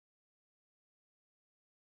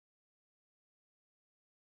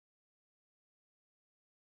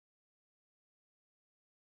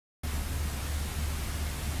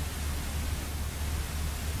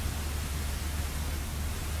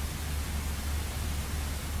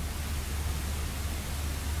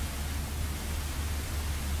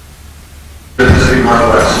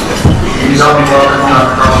Northwest. Please help me welcome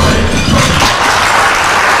Dr. Carl Sagan.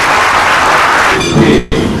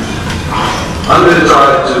 I'm going to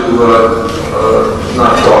try to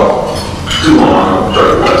not talk too long. I'll try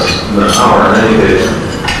to less than an hour in any case,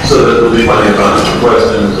 so that there'll be plenty of time for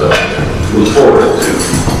questions. Look forward to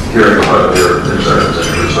hearing about your concerns and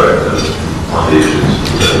perspectives on the issues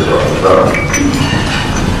that we're talking about.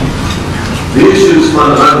 The issues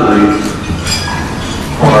fundamentally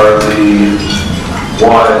are the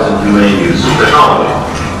wise and humane use of technology.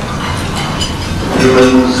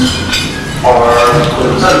 Humans are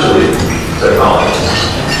essentially technologists.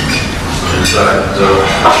 In fact,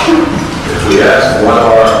 if we ask what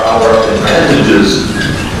are our advantages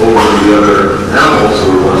over the other animals who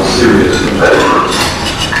are once serious competitors,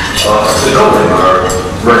 it's only our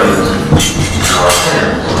brains and our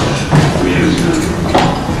hands we use to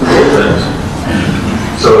do things.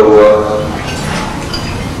 So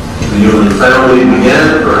the human family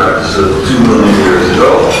began perhaps 2 million years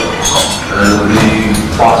ago, and the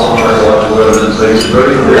fossil and archaeological evidence makes it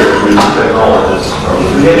very clear that we were technologists from the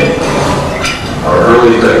beginning. Our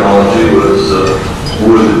early technology was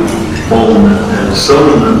wood, bone, and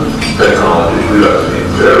stone technology. We got to be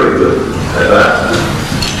very good at that.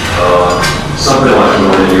 Something like 1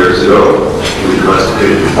 million years ago, we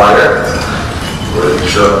domesticated fire,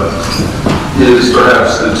 which is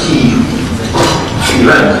perhaps the key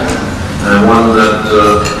event, and one that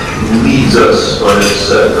leads us by a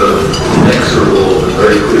set of inexorable and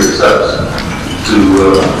very clear steps to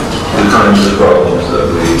the kinds of problems that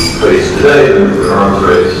we face today, the nuclear arms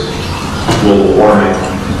race, global warming.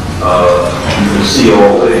 You can see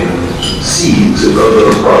all the seeds of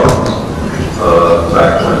those problems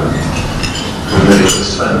back when we made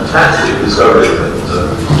this fantastic discovery that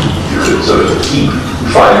you could sort of keep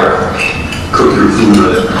fire, cook your food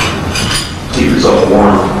with it, keep yourself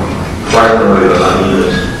warm, frighten away the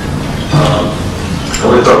unease. The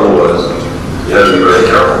only trouble was you had to be very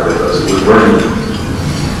careful because it was burning.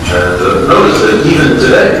 And notice that even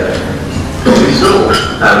today, we still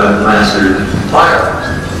haven't mastered fire.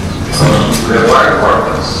 We have fire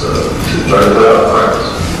departments to try to put out fires.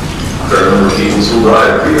 A fair number of people still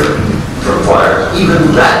die every year from fires.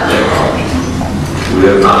 Even that technology we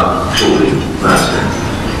have not fully mastered.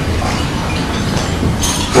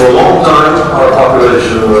 For a long time, our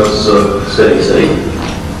population was steady state.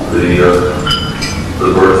 The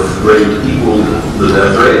birth rate equaled the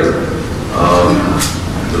death rate.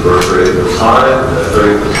 The birth rate was high, the death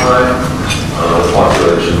rate was high. The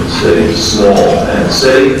population stayed small and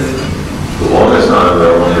steady. The longest time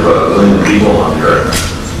there were only about 1 million people on the earth.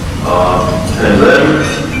 And then,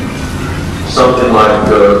 something like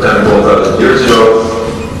 10 or 12,000 years ago,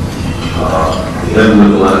 the end of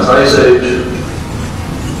the last ice age,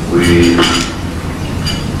 we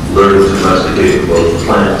learned to domesticate both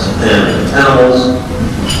plants and animals.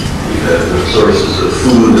 We had sources of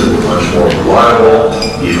food that were much more reliable,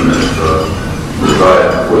 even if the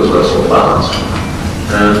diet was less well balanced.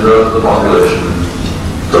 And the population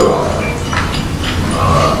took off.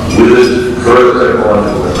 With it, further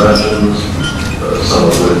technological inventions, some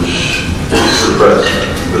of which suppressed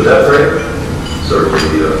the death rate.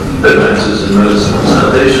 Certainly advances in medicine and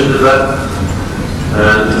sanitation did that.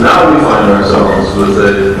 And now we find ourselves with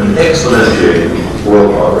an exponentiating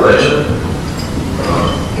world population.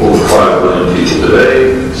 Over 5 billion people today,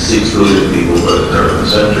 6 billion people by the turn of the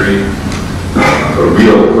century. A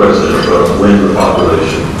real question about when the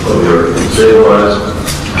population of the Earth can stabilize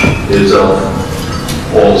itself.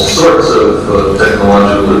 All sorts of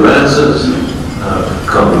technological advances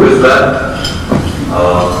come with that.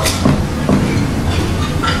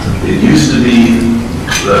 It used to be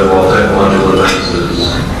that while technological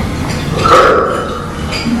advances occurred,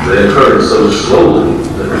 they occurred so slowly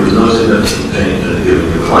that there was no significant change in a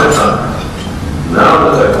given lifetime.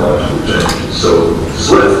 Now the technological change is so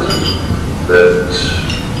swift that,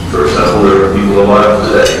 for example, there are people alive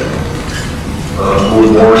today who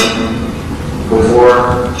were born before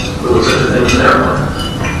there was such a thing as an airplane.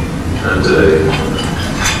 And today,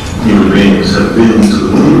 human beings have been to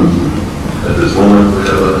the moon. At this moment, we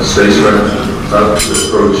have a spacecraft about to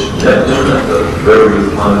approach Neptune at the very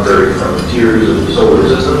planetary frontiers of the solar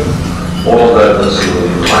system. All of that in a single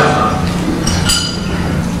lifetime.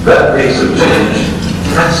 That pace of change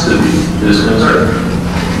has to be disconcerting.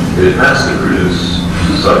 It has to produce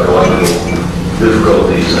psychological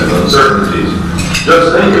difficulties and uncertainties.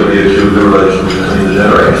 Just think of the issue of the relation between the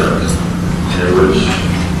generations, in which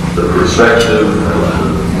the perspective and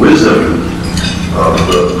the wisdom of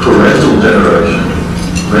the parental generation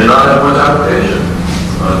may not have much application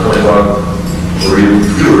 25 or even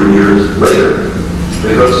fewer years later,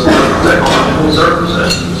 because technology actual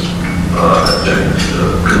circumstances have changed.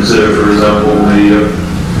 Consider, for example,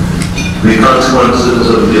 the consequences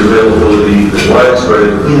of the availability, the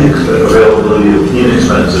widespread availability of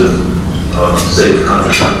inexpensive, safe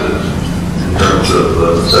contraceptives in terms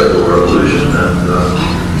of sexual revolution and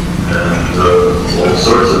all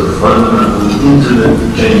sorts of fundamental, intimate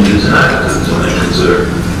changes in attitudes when they consider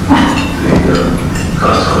the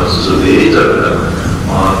consequences of the AIDS epidemic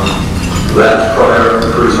on that prior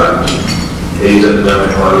perspective. AIDS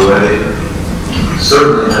epidemic, by the way,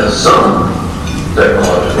 certainly has some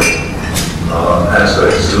technological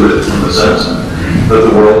aspects to it in the sense that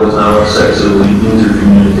the world is now a sexually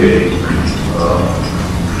intercommunicating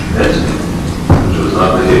entity, which was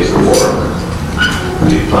not the case before.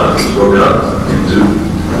 The planet was broken up into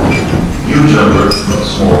huge number of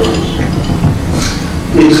small groups.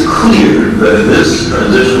 It's clear that in this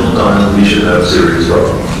transitional time we should have serious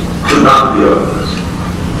problems. Could not be otherwise.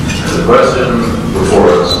 And the question before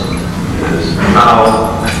us is how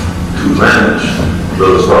to manage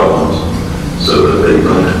those problems so that they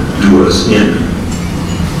don't do us in.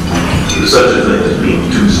 There's such a thing as being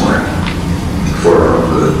too smart for our own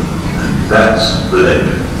good. And that's the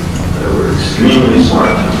danger. That we're extremely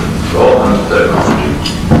smart with all kinds of technology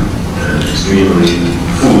and extremely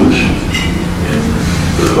foolish in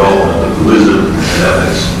the development of the wisdom and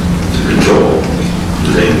ethics to control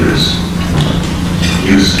the dangerous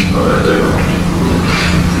use of that technology.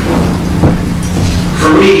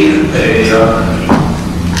 For me, a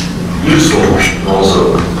useful and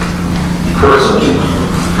also personally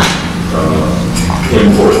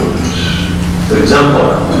important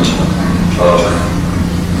exemplar of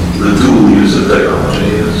the dual use of technology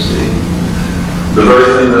is the very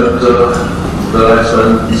thing that I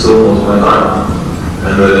spend so most of my time on,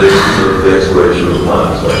 and that is the exploration of the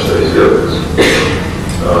planets by space vehicles.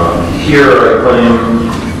 Here I claim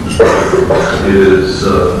it is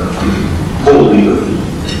wholly good.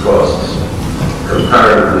 It costs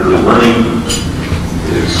comparatively good money.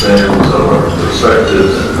 It expands our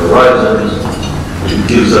perspectives and horizons. It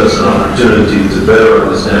gives us an opportunity to better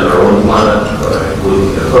understand our own planet by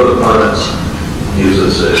looking at other planets. It gives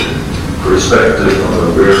us a perspective on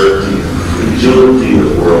the rarity and fragility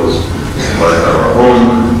of worlds like our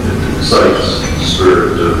own. It excites the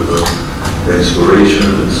spirit of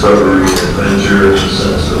exploration, discovery, adventure, a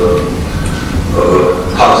sense of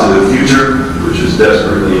a positive future, which is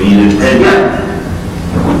desperately needed. And yet,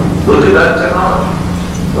 look at that technology.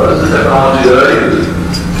 What is the technology that I use?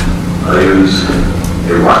 I use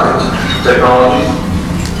a rocket technology,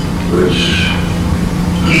 which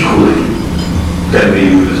equally can be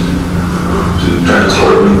used to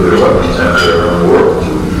transport nuclear weapons anywhere around the world,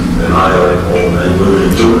 to annihilate all men, women,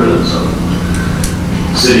 and children in some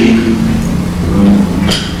city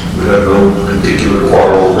we have no particular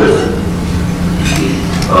quarrel with.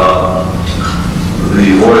 The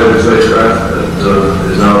Voyager spacecraft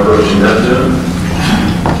that is now approaching Neptune,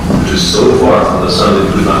 which is so far from the sun it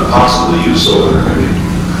could not possibly use solar energy,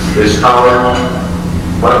 is powered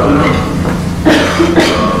by plutonium.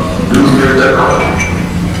 Nuclear technology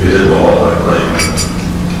is involved, I claim,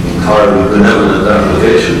 entirely benevolent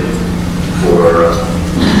application for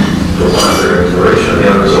planetary exploration of the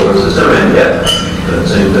outer solar system, and yet that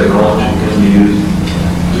same technology can be used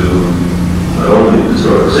to not only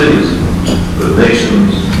destroy cities, but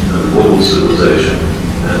nations and global civilization,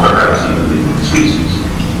 and perhaps even the species.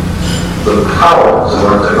 The powers of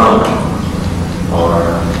our technology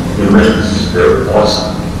are immense. They're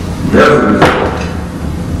awesome. Never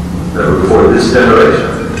before this generation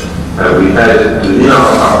have we had it within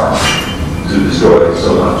our power to destroy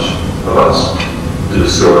so much of us, to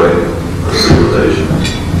destroy a civilization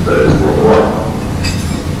that is worldwide.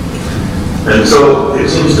 And so it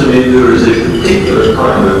seems to me there is a particular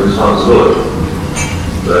kind of responsibility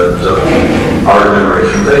that our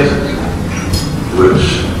generation faces,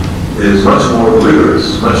 which is much more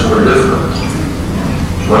rigorous, much more difficult,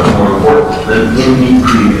 much more important than any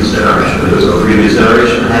previous generation, because no previous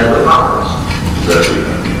generation had the powers that we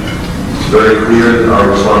have. It's very clear that our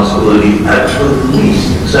responsibility at least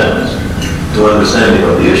extends to understanding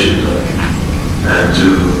what the issues are and to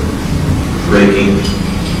making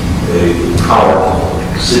a powerful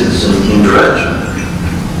citizen intervention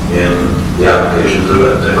in the applications of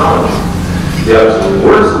that technology. The absolute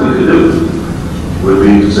worst we could do would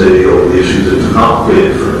be to say, oh, the issues are too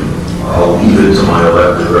complicated for me. I'll leave it to my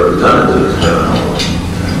elected representatives to handle.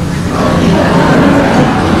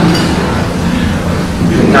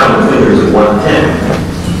 You can count on the fingers of one hand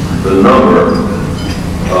the number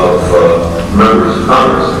of members of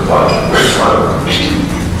Congress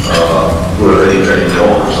who have any training in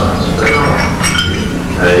all science and technology.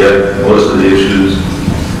 And yet, most of the issues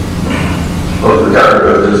of the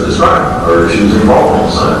character that is described are issues involving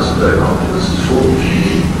science and technology. This is foolish.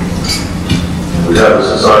 We have a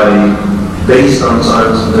society based on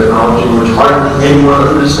science and technology in which hardly anyone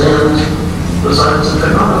understands the science and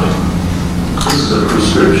technology. This is a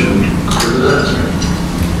prescription for disaster.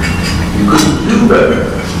 You couldn't do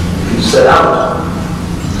better if you set out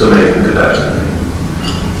to make a catastrophe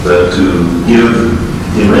than to give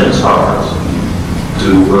immense powers to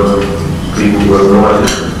people who have no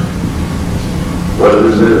idea what it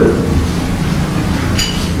is they do.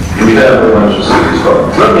 We have a bunch of serious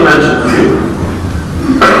problems. Let me mention a few.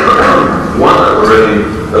 One I've already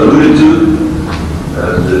alluded to,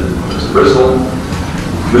 as did Mr. Bristol,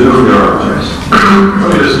 the nuclear arms race. Let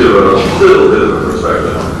me just give a little bit of a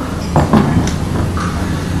perspective on it.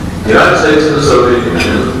 The United States and the Soviet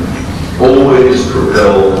Union, always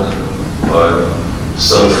propelled by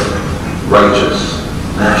self-righteous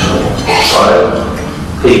national pride,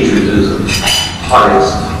 patriotism,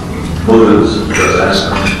 highest motives of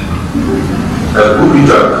disaster, have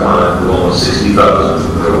booby-trapped the planet with almost 60,000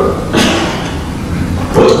 nuclear weapons.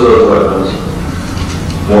 Most of those weapons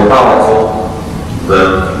more powerful than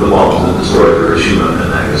the bombs that destroyed Hiroshima and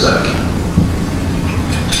Nagasaki.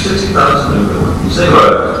 60,000 nuclear weapons. Think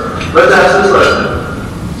about it. Let's ask this question.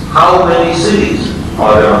 How many cities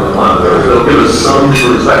are there on the planet Earth? It'll give us some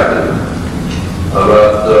perspective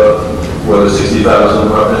about whether 60,000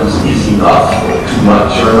 weapons is enough, or too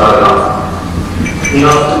much, or not enough.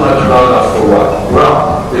 Enough, too much, or not enough for what?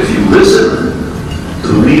 Well, if you listen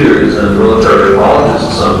to leaders and military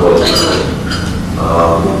apologists on both sides,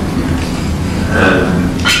 and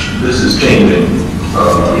this is changing,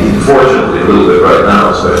 unfortunately, a little bit right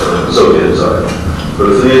now, especially on the Soviet side. But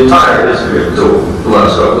for the entire history until the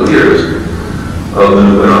last couple of years of the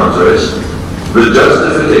nuclear arms race, the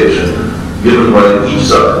justification given by each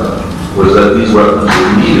side was that these weapons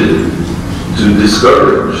were needed to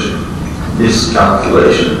discourage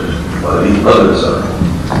miscalculation by the other side.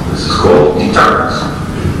 This is called deterrence.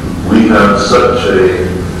 We have such a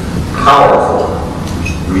powerful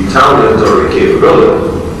retaliatory capability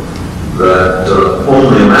that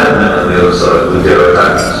only a madman on the other side would dare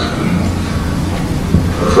attack us.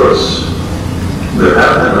 Of course, there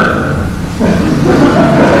have been madmen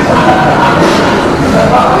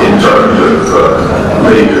in charge of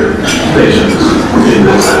major nations in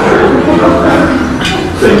this century.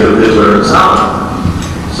 Think of Hitler and Stalin.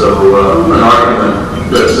 So an argument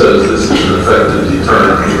that says this is an effective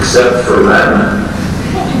deterrent except for madmen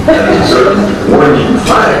has a certain warning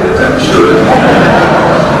flag attached to it,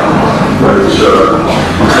 which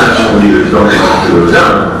national leaders don't want to have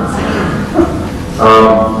done.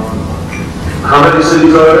 How many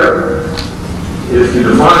cities are there? If you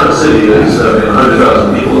define a city as having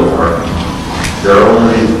 100,000 people or more, there are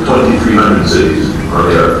only 2,300 cities on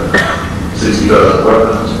the earth. 60,000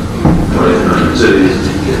 weapons, 2,300 cities.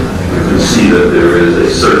 You can see that there is a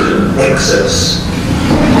certain excess.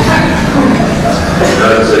 The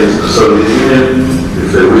United States and the Soviet Union,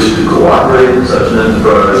 if they wish to cooperate in such an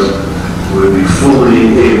enterprise, would be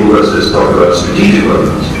fully able, let's just talk about strategic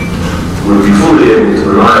weapons, would be fully able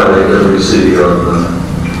to annihilate every city on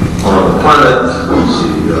the planet.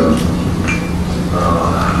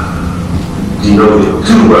 Denoting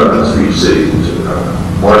 2 weapons for each city to have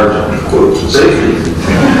a margin of quote safety.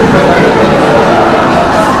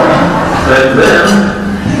 And then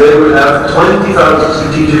they would have 20,000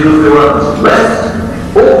 strategic nuclear weapons left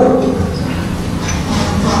over.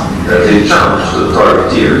 That's a challenge to the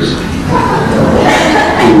targeteers,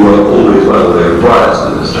 who always, by the way, rise to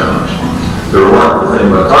this challenge. The remarkable thing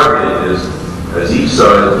about targeting is, as each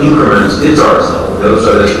side increments its arsenal, the other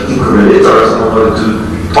side has to increment its arsenal in order to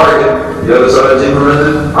target the other side's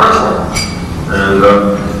incremented arsenal. And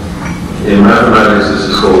in mathematics, this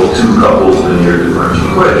is called two-coupled linear differential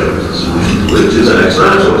equations, the solution to which is an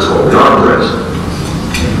exponential. It's called the arms race.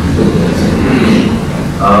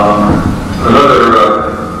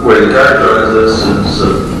 Another way to characterize this is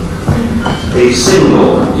a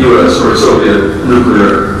single U.S. or Soviet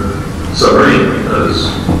nuclear submarine, that is,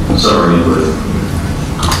 a submarine with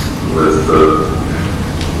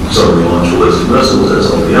submarine launched ballistic missiles,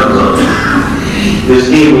 SLBMs on it, is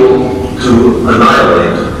able to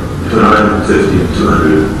annihilate between 150 and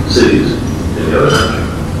 200 cities in the other country.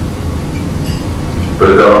 But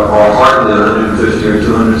there are hardly 150 or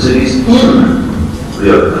 200 cities in the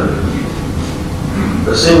other country.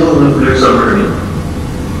 A single nuclear submarine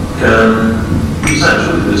can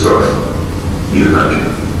essentially destroy either country.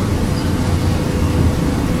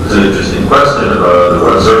 It's an interesting question about under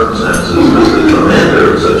what circumstances does the commander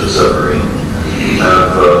of such a submarine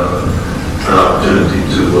have an opportunity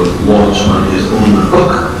to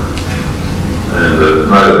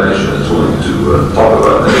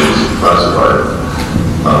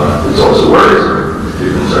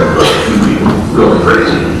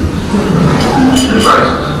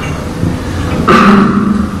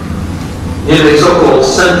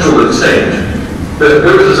exchange, there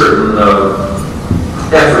was a certain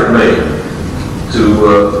effort made to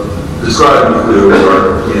describe nuclear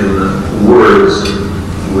war in words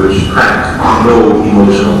which pack no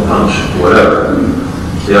emotional punch whatever.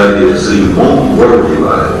 The idea is so you won't worry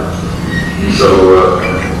about it. So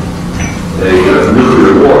a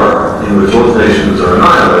nuclear war in which both nations are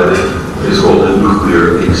annihilated is called a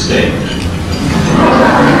nuclear exchange.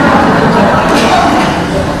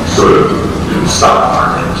 Sort of stop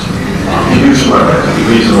markets. Use weapons,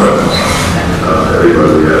 use weapons.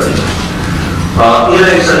 Everybody has. In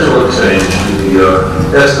a central exchange,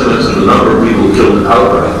 the estimates of the number of people killed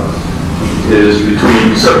outright is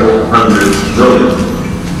between several hundred million,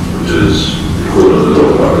 which is equivalent to the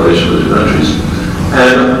total population of the two countries,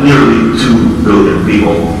 and nearly 2 billion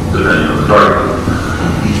people, depending on the target.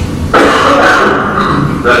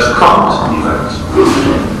 That's prompt effects.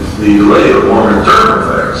 The delay of longer-term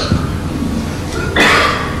effects,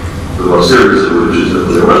 the most serious of which is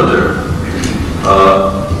nuclear winter,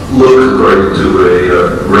 look, according to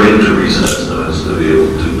a range of recent estimates, to be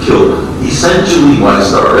able to kill essentially by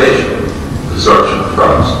starvation, destruction of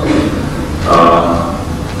crops,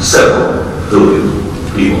 several billion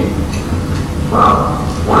people. Wow,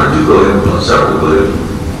 1 or 2 billion plus several billion.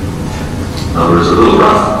 Numbers are a little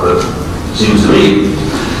rough, but it seems to me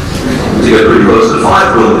to get pretty close to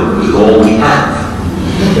 5 billion, which is all we have.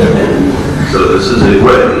 So this is a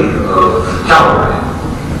way of calibrating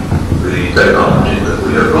the technology that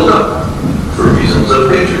we have built up for reasons of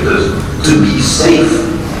patriotism. To be safe,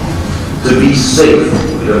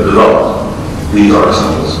 we have developed these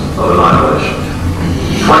arsenals of annihilation.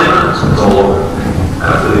 20 minutes, it's all over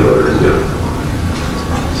after the order is given.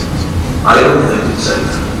 I don't think it's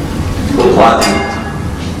safe. The logic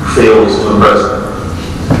fails to impress me.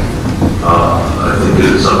 I think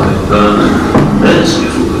it is something done immensely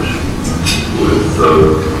foolish, with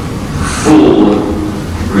full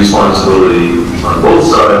responsibility on both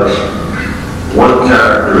sides. One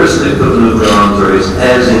characteristic of the nuclear arms race,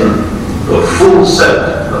 as in the full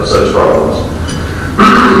set of such problems,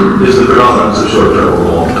 is the predominance of short-term over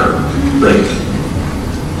long-term thinking.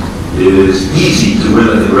 It is easy to win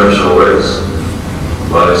a congressional race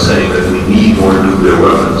by saying that we need more nuclear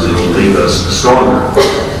weapons, it will make us stronger.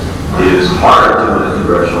 It is hard to win a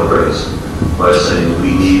congressional race by saying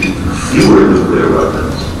we need fewer nuclear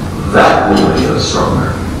weapons. That will make us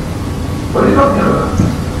stronger. What are you talking about?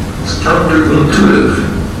 It's counterintuitive.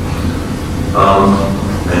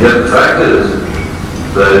 And yet the fact is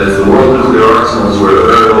that if the world nuclear arsenals were at a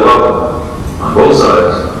very low level on both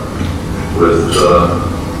sides,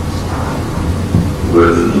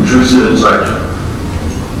 with intrusive inspection,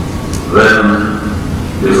 then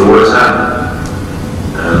if the worst happened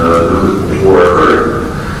and the war occurred,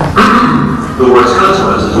 the worst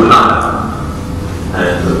consequences would not happen.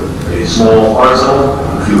 And a small arsenal,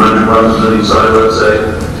 a few hundred weapons on each side, let's say,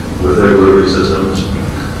 with their delivery systems,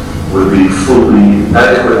 would be fully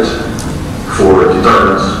adequate for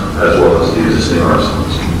deterrence as well as the existing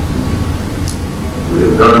arsenals. We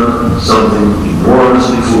have done something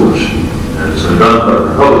enormously foolish, and it's been done by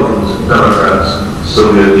Republicans, Democrats,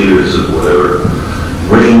 Soviet leaders of whatever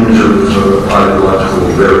range of ideological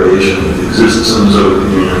variation that exists in the Soviet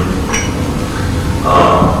Union.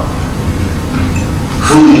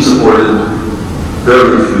 Fully supported,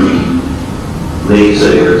 very few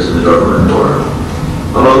naysayers in the government or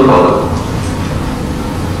among the public.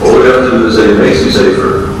 All we have to do is say it makes you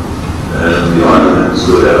safer, and the arguments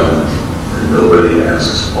go down, and nobody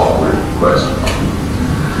asks awkward questions.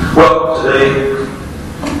 Well, today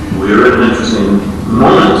we are in an interesting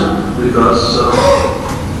moment because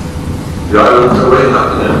the islands are waking up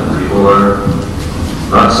again. People are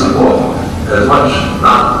not sleepwalking as much,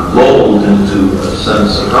 not lulled into a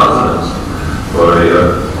sense of confidence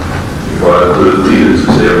by good leaders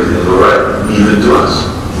who say everything's all right, even to us.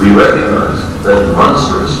 We recognize that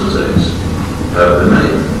monstrous mistakes have been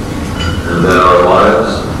made, and that our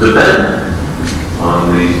lives depend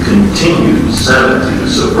on the continued sanity,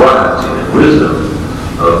 sobriety, and wisdom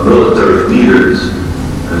of military leaders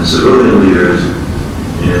and civilian leaders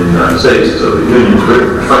in the United States, Soviet Union,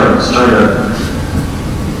 Britain, France, China,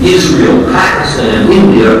 Israel, Pakistan,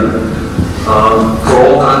 India, for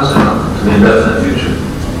all times to come, to the indefinite future.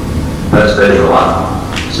 That's betting a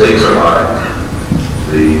lot. Stakes are high.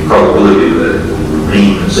 The probability that it will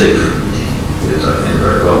remain safe is, I think,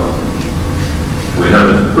 very low. We have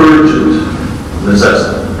an urgent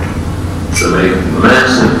necessity to make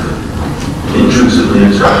massive, intrusively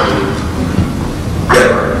instructive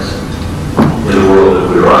getbacks in the world of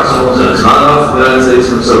nuclear arsenals, and it's not enough for the United States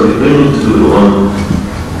and the Soviet Union to do it alone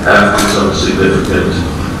after some significant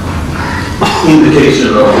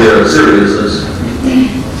indication of their seriousness,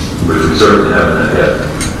 which we certainly haven't had yet,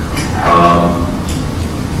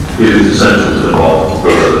 it is essential to involve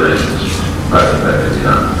those other nations. I think that can be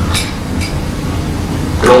done.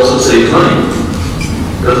 It also saves money.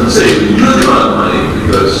 It doesn't save a huge amount of money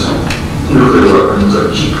because nuclear weapons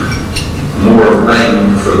are cheaper. More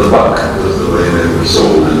bang for the buck was the way they were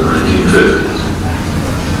sold in the 1950s.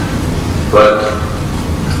 But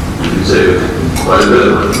you can save quite a bit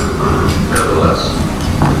of money, nevertheless.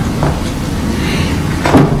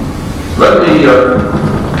 Let me go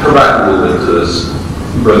back a little bit to this,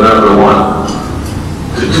 but number one,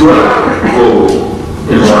 to two other global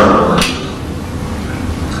environmental issues.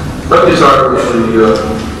 Let me start with the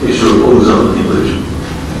issue of ozone depletion.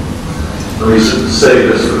 Let me say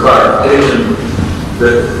this for clarification,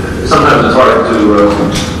 that sometimes it's hard to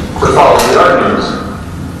follow the arguments.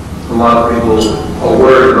 A lot of people are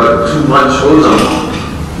worried about too much ozone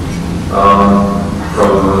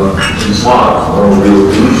from smog, from automobile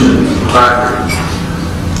pollution, factories.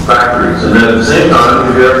 And then at the same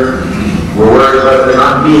time, we're worried about there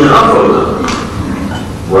not being enough ozone.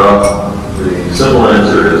 Well, the simple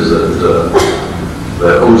answer is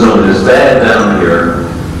that ozone is bad down here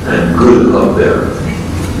and good up there.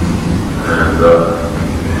 And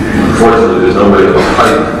unfortunately, there's no way to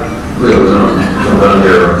pipe the ozone from down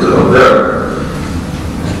here to up there.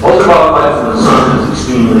 Ultraviolet light from the sun is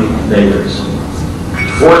extremely dangerous.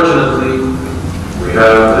 Fortunately, we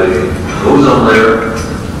have the ozone layer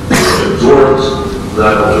which absorbs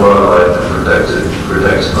that ultraviolet light and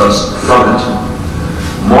protects us from it.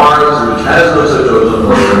 Mars, which has no such ozone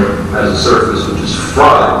layer, has a surface which is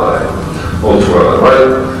fried by ultraviolet light,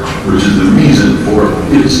 which is the reason for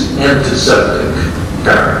its antiseptic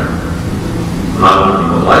character. Not only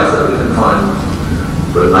the life that we can find,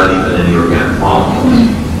 but not even any organic molecules.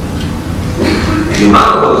 The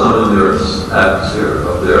amount of ozone in the Earth's atmosphere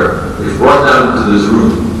up there, if brought down into this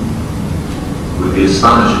room, would be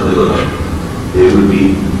astonishingly little. It would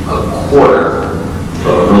be a quarter of a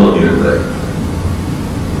millimeter thick.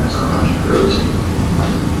 That's how much it goes.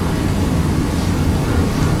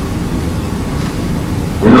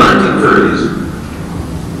 In the 1930s,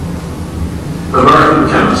 American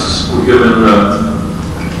chemists were given a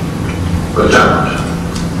challenge.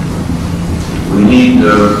 We need a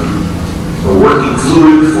working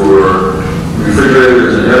fluid for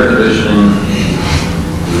refrigerators and air conditioning.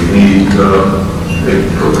 We need a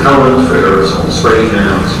propellant for aerosol spray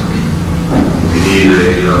cans. We need a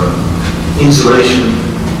insulation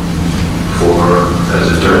for, as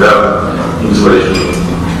it turned out, insulation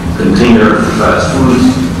container for fast foods.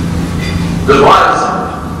 Devise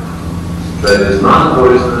something that is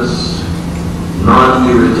non-poisonous,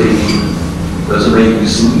 non-irritating, doesn't make you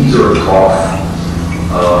sneeze or cough,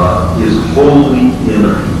 is wholly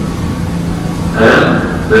inert. And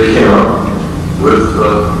they came up with a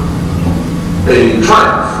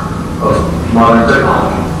triumph of modern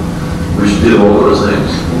technology, which did all those things.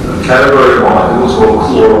 A category of molecules called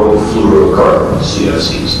chlorofluorocarbons,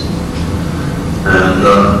 CFCs. And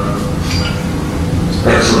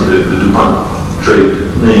excellent, the DuPont trade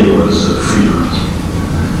name was Freedom.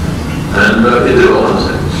 And it did all those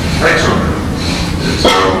things. Excellent. It's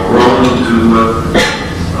grown into a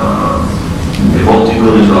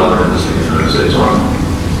multi-billion-dollar industry in the United States market.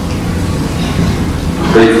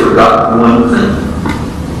 They forgot one thing.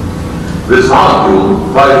 This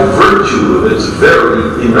molecule, by virtue of its very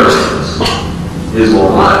inertness, is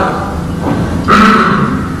alive.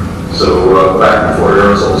 So back before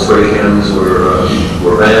aerosol spray cans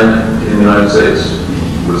were banned in the United States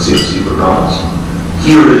with CFC propellants,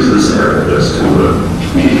 here is the scenario just to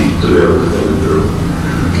be able to think it through.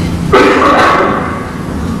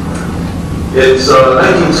 It's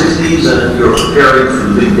 1960s and you're preparing for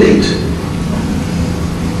the big date.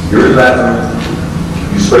 You're in the bathroom,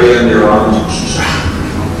 you spray in your arms,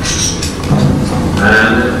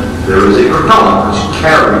 and there is a propellant which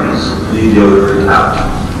carries the deodorant out.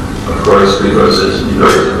 Of course, because it's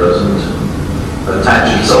inert, it doesn't attach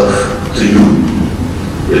itself to you.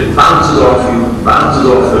 It bounces off you, bounces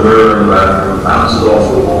off the mirror in the bathroom, bounces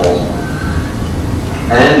off the walls,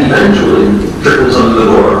 and eventually trickles under the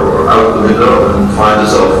door or out the window and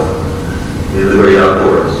finds itself in the great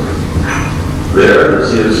outdoors. There, the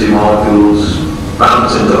CFC molecules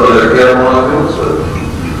bounce into other air molecules, but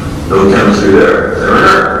no chemistry there. They're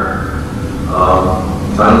inert.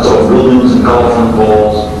 Bounce off buildings and telephone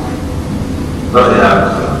poles. Nothing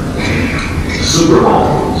happens to them.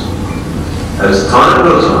 Supermolecules. As time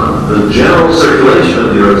goes on, the general circulation of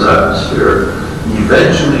the Earth's atmosphere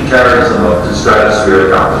eventually carries them up to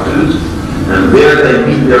stratospheric altitudes, and there they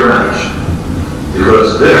meet their match.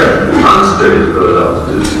 because there, concentrated at those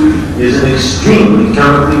altitudes, is an extremely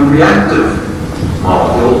chemically reactive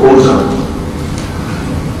molecule, ozone.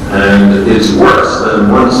 And it's worse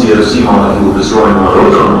than one CFC molecule destroying one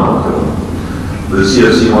ozone molecule. The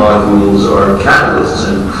CFC molecules are catalysts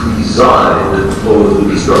and preside over the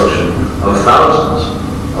destruction of thousands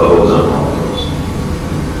of ozone molecules.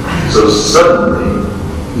 So suddenly,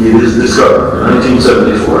 it is discovered in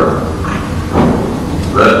 1974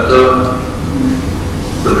 that the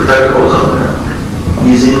protective ozone layer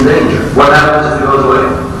is in danger. What happens if it goes away?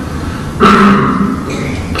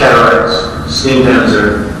 Cataracts, skin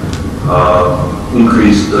cancer,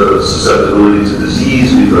 increased susceptibility to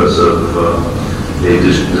disease because of a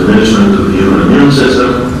diminishment of the human immune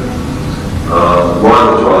system.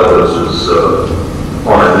 Large doses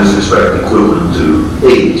are in this respect equivalent to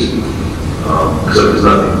AIDS, except there's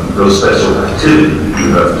no special activity you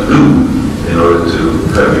have to do in order to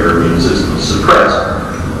have your immune system suppressed,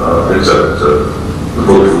 except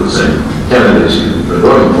vote for the same candidates you've been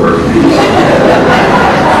voting for.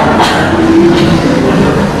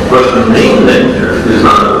 But the main danger is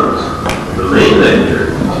not those. The main danger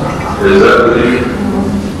is that we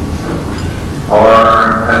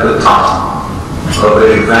are at the top of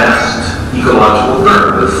a vast ecological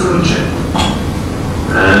pyramid, the food chain.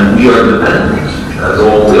 And we are dependent, as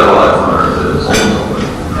all the other life on Earth is,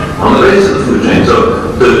 on the base of the food chain. So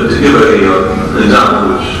to give an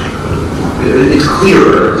example which it's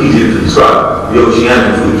clearer, it's easier to describe the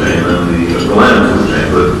oceanic food chain than the land food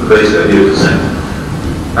chain, but the basic idea is the same.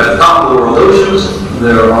 At the top of the world oceans,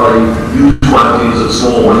 there are huge quantities of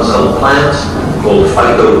small one-celled plants called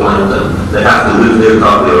phytoplankton. They have to live near the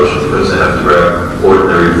top of the ocean because they have to grab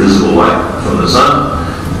ordinary visible light from the sun,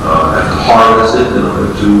 have to harvest it in order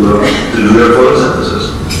to do their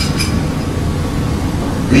photosynthesis.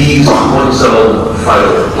 These one-celled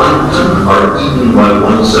phytoplankton are eaten by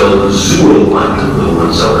one-celled zooplankton, the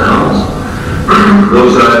one-celled animals.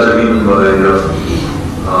 Those guys are eaten by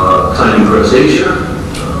tiny crustacea,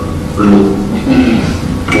 little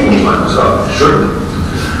microscopic shrimp,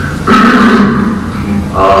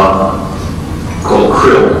 called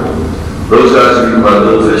krill. Those guys are eaten by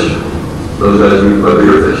little fish. Those guys are eaten by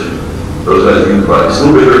bigger fish. Those guys are eaten by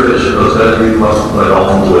still bigger fish, and those guys are eaten by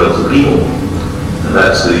dolphins, whales, and people. And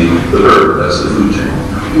that's the bird, that's the food chain.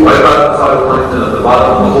 Wipe out the phytoplankton at the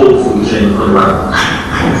bottom, the whole food chain unravels.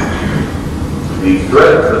 The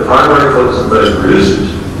threat, the primary photosynthetic producers,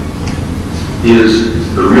 is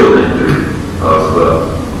the real danger of the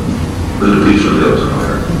depletion of the ozone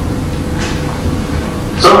layer.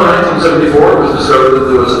 So in 1974, it was discovered that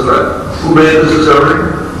there was a threat. Who made this discovery?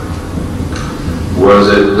 Was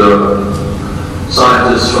it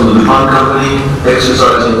scientists from the DuPont company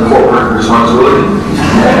exercising corporate responsibility?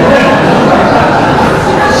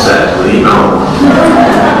 Sadly, no.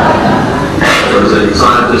 Was it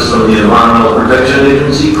scientists from the Environmental Protection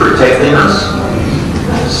Agency protecting us?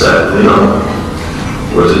 Sadly, no.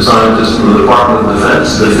 Was it scientists from the Department of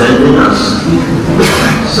Defense defending us?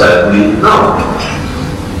 Sadly, no.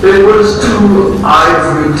 It was two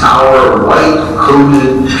ivory tower,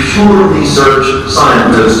 white-coated, pure research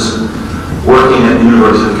scientists working at the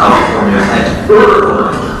University of California at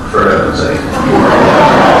Irvine, for heaven's sake.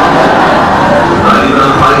 Not even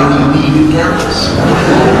on Ivy League campus.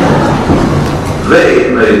 They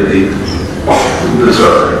made the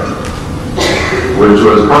discovery, which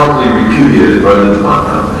was promptly repudiated by the DuPont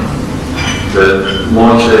company, that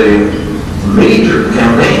launched a major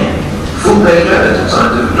campaign, full-page ads in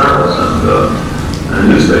scientific journals and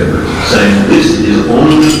newspapers, saying this is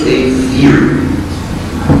only a theory.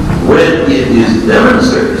 When it is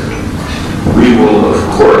demonstrated, we will, of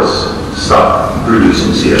course, stop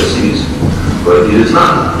producing CFCs, but it is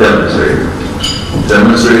not demonstrated.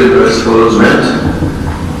 Demonstrated, I suppose, meant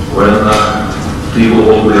when people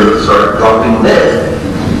hold the earth start dropping dead,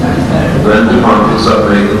 then DuPont can stop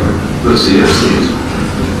making the CFCs.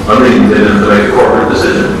 I mean, they didn't have to make a corporate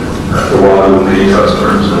decision. After a while, there would be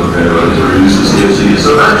customers and anybody to produce the CFCs,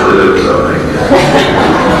 so naturally they would stop making it.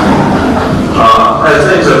 As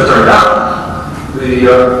things have turned out,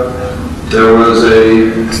 there was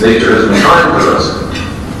nature has been kind to us.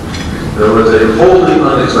 There was a wholly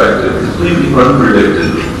unexpected, completely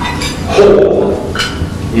unpredicted hole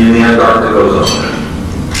in the Antarctic ozone layer.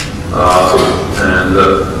 And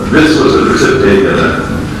this was a precipitating event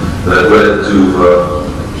that led to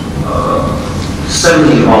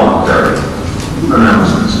semi-voluntary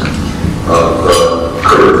announcements of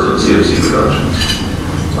curves in CFC production.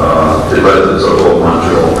 It led to the so-called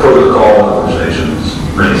Montreal Protocol, in which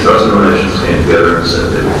many industrial nations came together and said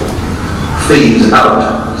they would phase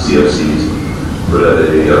out CFCs, but at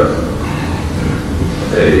a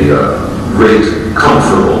rate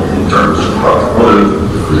comfortable in terms of profit motive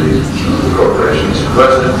for the corporations in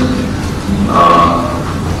question.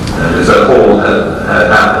 And if that hole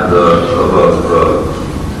had happened above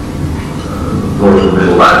north and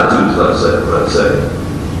middle latitudes, let's say,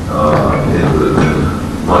 it would have been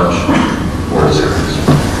much more serious.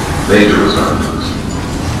 Major consequences.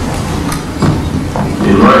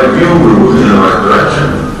 In my view, we're moving in the right direction,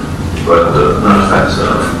 but not fast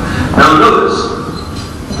enough. Now notice,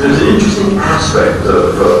 there's an interesting aspect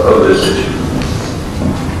of this issue.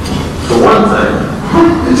 For one thing,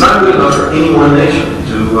 it's not good enough for any one nation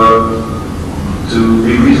to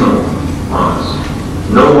be reasonable, honest.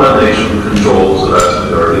 No one nation controls the vast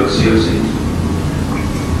majority of CFCs.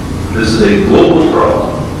 This is a global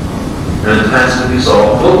problem, and it has to be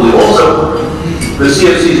solved globally. Also, the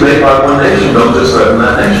CFCs made by one nation don't just threaten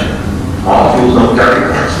that nation. Molecules don't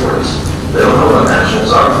carry passports. They don't know about national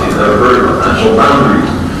sovereignty. They've never heard about national boundaries.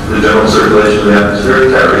 The general circulation of the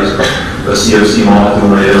atmosphere carries a CFC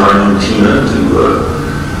molecule made in Argentina to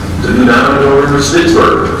do damage over to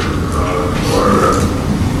Spitzberg, or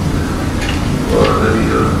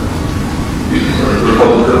the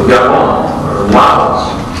Republic of Gabon, or Laos.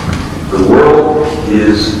 The world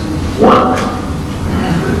is one.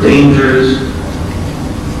 The dangers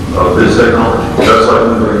of this technology, just like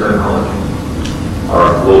nuclear technology,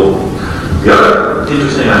 are global. The other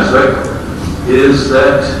interesting aspect is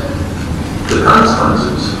that the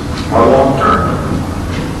consequences are long-term.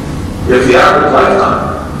 If the average lifetime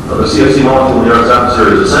of a CFC molecule in the Earth's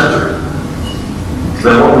atmosphere is a century,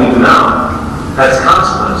 then what we do now has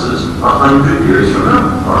consequences 100 years from now.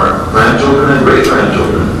 Our grandchildren and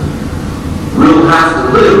great-grandchildren will have to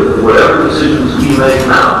live with whatever decisions we make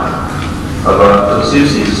now about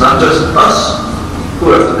CFCs. It's not just us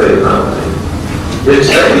who have to pay the penalty. It's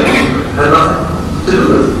they had nothing to do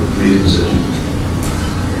with these decisions.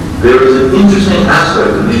 There is an interesting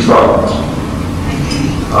aspect of these problems.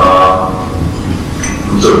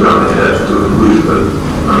 I'm sort of coming ahead to a conclusion, but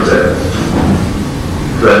I'm saying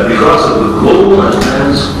that because of the global and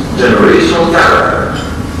transgenerational character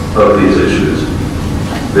of these issues,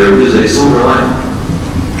 there is a silver lining.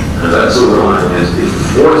 And that silver lining is it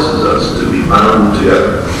forces us to be bound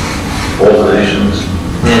together, all the nations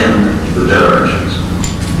and the generations.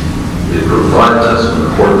 It provides us an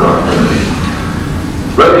important opportunity.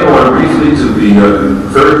 Let me go on briefly to the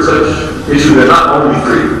third such issue. They're not only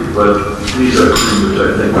three, but these are three which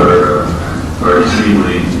I think are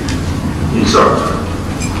extremely instructive.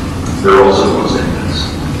 They're also most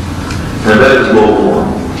dangerous. And that is global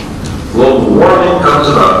warming. Global warming comes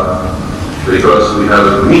about because we have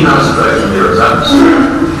a greenhouse effect in the Earth's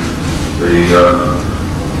atmosphere. The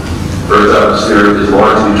Earth's atmosphere is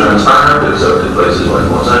largely transparent, except in places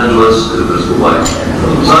like Los Angeles, to visible light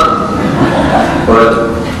from the sun,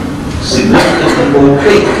 but significantly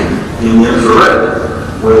opaque in the infrared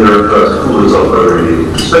when the Earth tries to cool itself by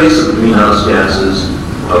radiating space of greenhouse gases,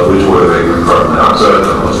 of which water vapor and carbon dioxide are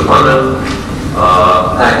the most abundant,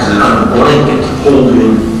 acts as a kind of blanket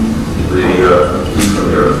holding the heat from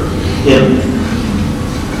the Earth in.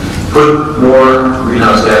 Put more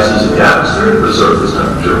greenhouse gases in the atmosphere, the surface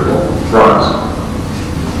temperature will rise.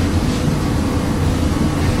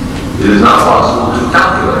 It is not possible to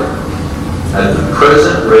calculate at the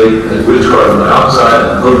present rate at which carbon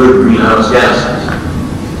dioxide and other greenhouse gases,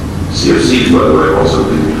 CFCs by the way, also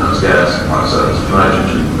be greenhouse gas, oxides of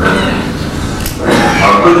nitrogen, methane,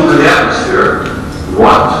 are put into the atmosphere,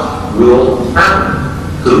 what will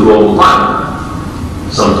happen to the global climate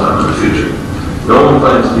sometime in the future? No one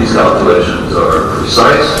claims these calculations are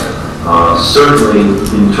precise. Certainly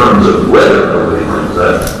in terms of weather, nobody claims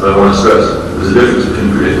that. But I want to stress there's a difference between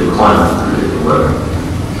predicting climate and predicting weather.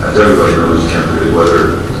 As everybody knows, you can't predict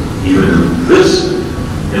weather even in this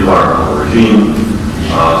environmental regime,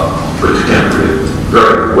 but you can predict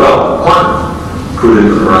very well climate, including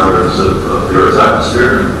the parameters of the Earth's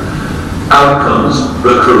atmosphere. Out comes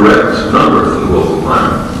the correct number for the global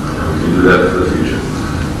climate, and we can do that for the future.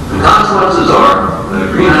 The consequences are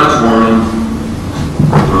that greenhouse warming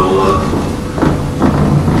will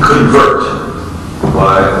convert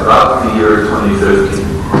by about the year 2050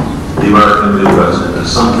 the American Midwest into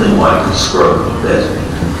something like a scrub desert.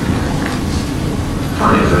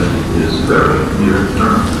 2050 is very near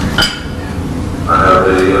term. I have a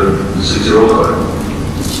 6-year-old daughter.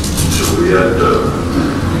 She'll be at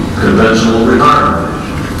conventional retirement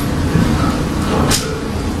age in 2050.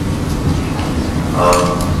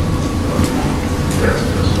 Yes,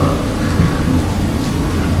 that's about it.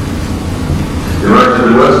 The American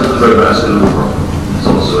Midwest is the breadbasket of the world. It's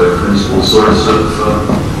also a principal source of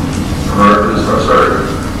America's prosperity.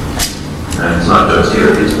 And it's not just here.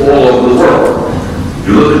 all over the world.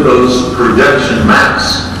 You look at those projection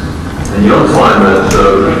maps, and you don't find that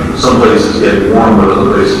some places get warm, but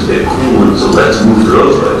other places get cool, and so let's move to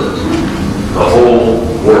those places. The whole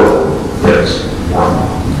world gets warmer.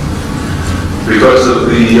 Because of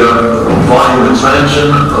the volume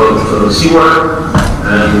expansion of seawater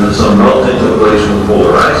and some melting of glacial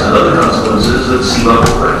polar ice and other consequences that sea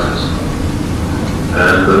level rises.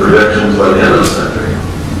 And the projections by the end of the century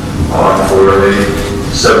are for a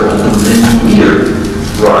several many year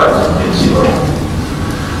rise in sea level.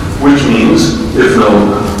 Which means, if no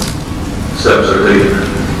steps are taken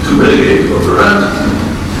to mitigate or prevent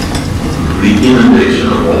the inundation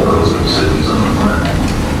of all coastal cities on the planet.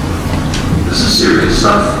 This is serious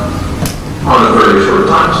stuff on a very short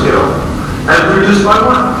time scale and produced by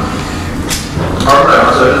what? Carbon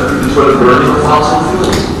dioxide is produced by the burning of fossil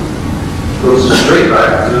fuels. Goes straight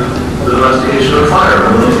back to the domestication of fire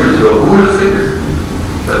a million years ago. Who would have figured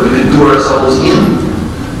that we could do ourselves in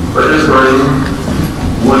by just burning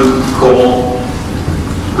wood, coal,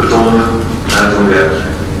 petroleum, natural gas?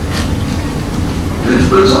 It's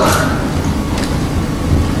bizarre.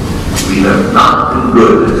 We have not been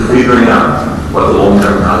good at figuring out what the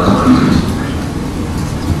long-term consequences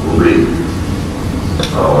will be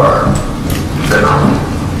of our technology.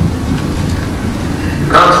 The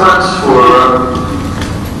consequence for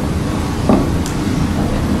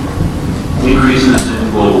increases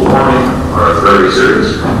in global warming are very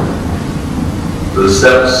serious. The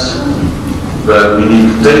steps that we need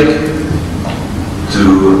to take to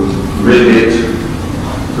mitigate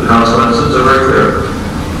the consequences are very clear.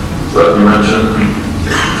 Let me mention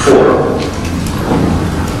 4.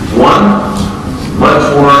 1, much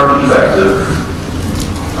more effective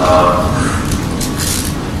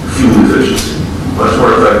fuel efficiency, much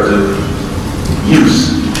more effective use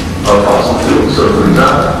of fossil fuels. So for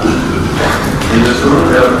example, in this room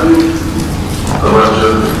we have a bunch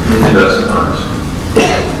of incandescent lamps.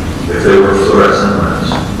 If they were fluorescent lamps,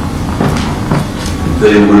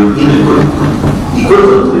 they would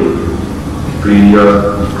equivalently be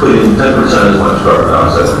putting 10% as much carbon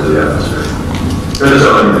dioxide into the atmosphere. And this, I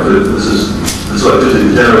mean, this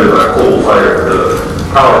electricity generated by a coal-fired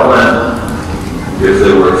power plant. If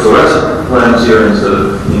they were fluorescent lamps here instead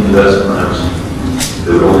of incandescent lamps,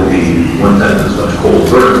 there would only be 1/10 as much coal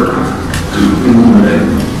burned to illuminate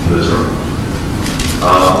this room.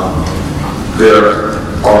 There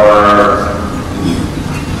are,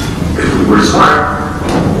 if we were smart,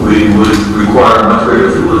 we would require much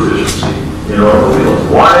greater fuel efficiency in automobiles.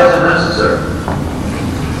 Why is it necessary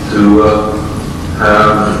to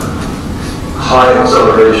have high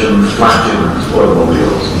acceleration flatulence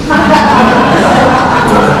automobiles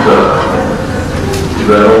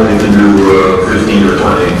that only can do 15 or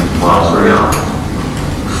 20 miles per gallon?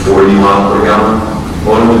 40 miles per gallon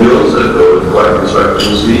automobiles that go at quite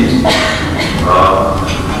respectable speeds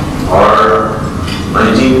are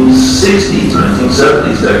 1960s,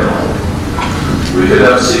 1970s technology. We could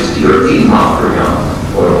have 60 or 80 miles per gallon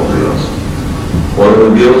automobiles.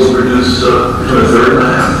 Automobiles produce between 1/3 and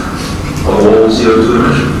 1/2 of all CO2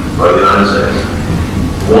 emission by the United States.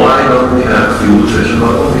 Why don't we have fuel efficient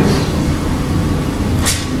automobiles?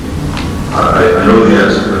 I know the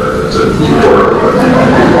answer to that. It's a rhetorical question.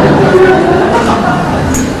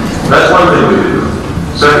 That's one thing we could do.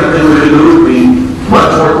 Second thing we could do would be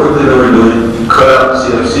much more quickly than we're doing, cut out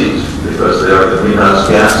CFCs, because they are the greenhouse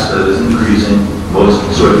gas that is increasing most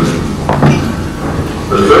swiftly.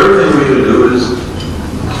 The third thing we could do is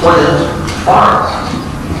plant forests.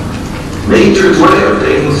 Nature's way of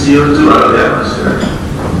taking CO2 out of the atmosphere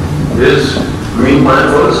is green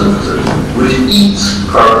plant photosynthesis, which eats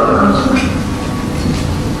carbon dioxide.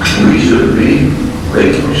 We should be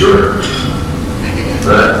making sure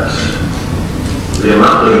that the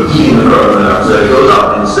amount of eating the carbon dioxide goes up.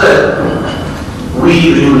 Instead, we,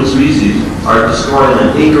 the human species, are destroying an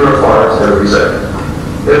acre of forest every second.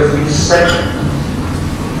 Every second.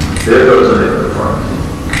 There goes an acre of forest.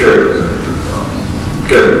 There goes an acre of forest.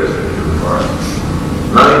 There goes an acre of forest.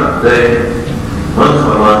 Night, day, month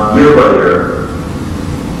by month, year by year,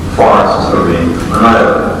 forests are being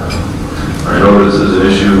annihilated. I know this is an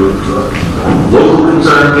issue of local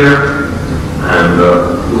concern here, and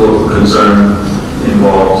local concern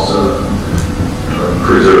involves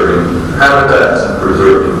preserving habitats and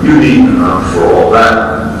preserving beauty for all that.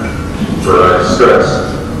 But I stress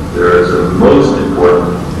there is a most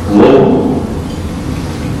important global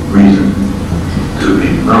reason to be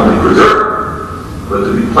not only preserving, but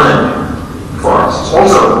to be planting forests.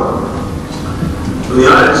 Also, in the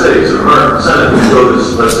United States, or American Senate, we go to,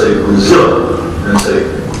 let's say, Brazil, and say,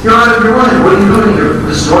 You're out of your mind. What are you doing? You're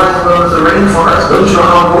destroying the rainforest. Don't you know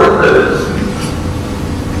how important that is?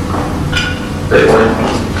 They went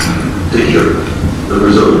to hear the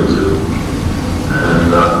Brazilians do. And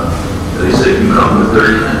they say, you come with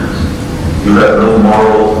dirty hands. You have no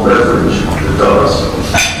moral leverage to tell us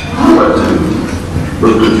what to do.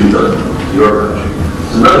 Look what you've done to your country.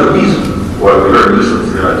 It's another reason why we are useful to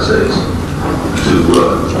the United States to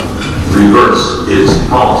reverse its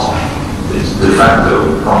policy, its de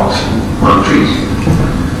facto policy on trees.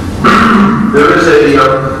 There is a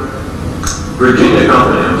Virginia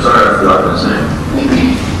company, I'm sorry I forgot its name,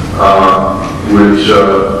 which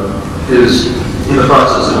is in the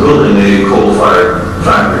process of building a coal-fired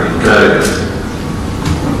factory in Connecticut.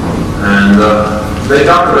 And they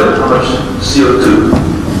calculated how much CO2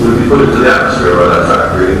 would be put into the atmosphere by that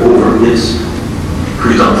factory over its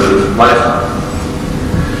presumptive lifetime.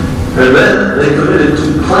 And then they committed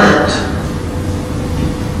to plant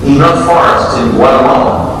enough forests in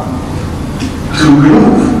Guatemala to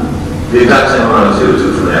remove the exact same amount of CO2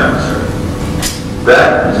 from the atmosphere.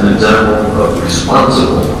 That is an example of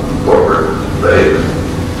responsible corporate behavior.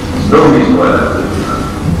 There's no reason why that couldn't be done.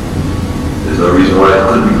 There's no reason why it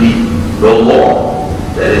couldn't be the law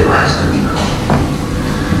that it has to be done.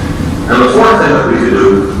 And the fourth thing that we could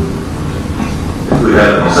do, if we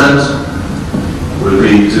had any sense, would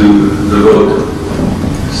be to devote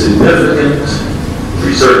significant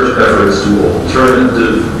research efforts to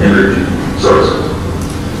alternative energy sources,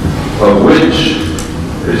 of which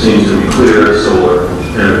it seems to be clear solar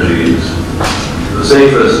energy is the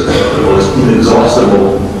safest, the most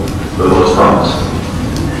inexhaustible, the most promising.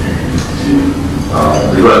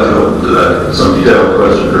 I'll be glad to go into that in some detail.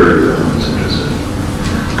 Question for everyone who's interested.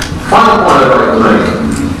 Final point I'd like to make,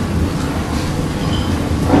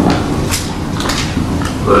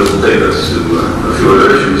 but it will take us to a few other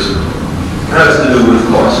issues, has to do with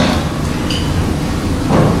cost.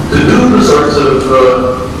 To do the sorts of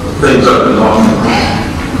things I've been talking about,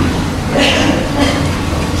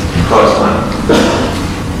 cost money.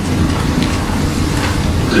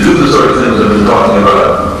 To do the sort of things I've been talking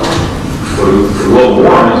about for global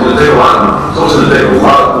warming, it's going to take a lot of money. It's also going to take a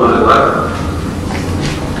lot of political effort.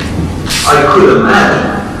 I could imagine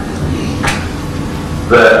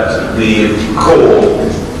that the coal,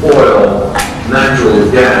 oil, natural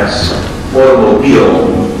gas,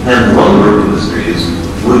 automobile, and lumber industries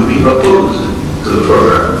would be opposed to the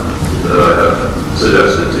program that I have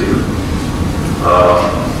suggested to you.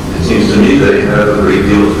 It seems to me they have a great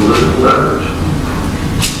deal of political leverage.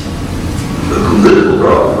 The political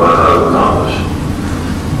problem about how to accomplish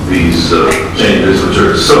these changes, which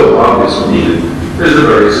are so obviously needed, is a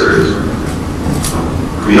very serious one.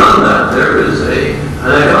 Beyond that, there is an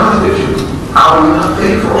economic issue. How are we going to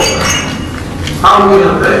pay for all that? How are we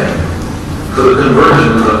going to pay for the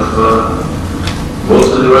conversion of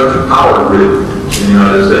most of the electric power grid in the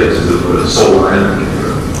United States to solar energy,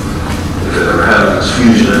 or if it ever has its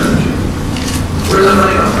fusion energy? Where's that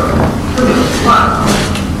money come from?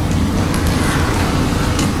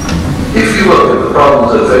 If you look at the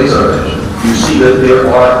problems that face our nation, you see that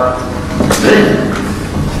there are many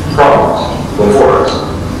problems before us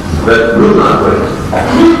that will not wait,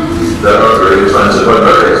 that are very expensive. By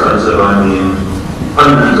very expensive, I mean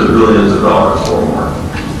hundreds of billions of dollars or more.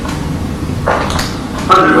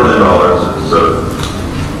 $100 billion is a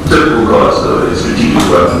typical cost of a strategic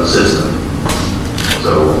weapons system.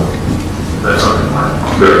 So that's something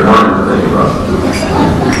very important to think about.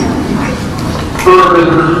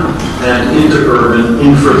 Urban and interurban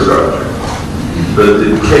infrastructure, the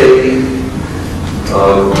decay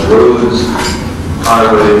of roads,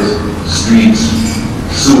 highways, streets,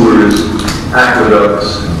 sewers, aqueducts,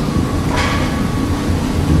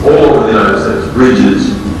 all over the United States, bridges,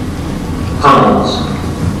 tunnels.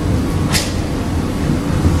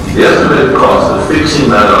 The estimated cost of fixing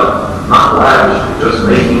that up, not lavishly, just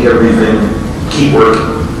making everything keep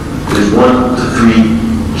working, is $1 to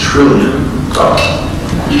 $3 trillion.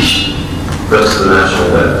 That's the national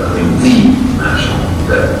debt. I mean, the national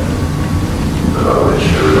debt, about which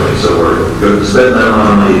everybody's so worried. You're going to spend that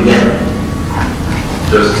amount of money again,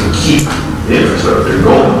 just to keep the infrastructure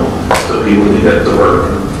going, so people can get to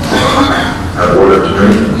work, have water to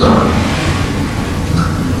drink, and so on.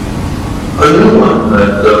 A new one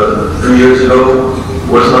that 3 years ago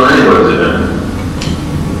wasn't on anybody's agenda: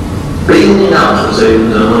 bailing out the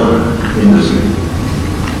savings and loan industry.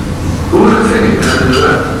 Who would have figured that into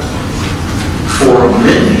that? For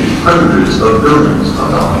many hundreds of billions of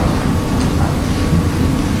dollars.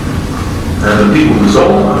 And the people who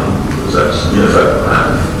sold the money, because that's in effect what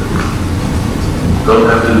happened, don't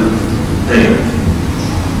have to do anything.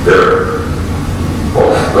 They're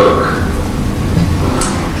off the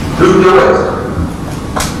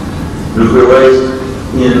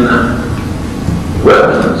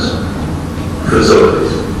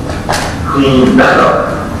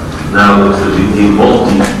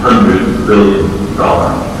multi-hundred billion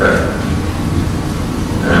dollar effort.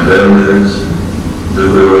 And then there's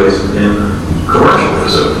nuclear waste in commercial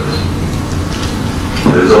facilities.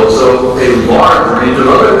 There's also a large range of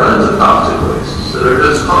other kinds of toxic wastes that are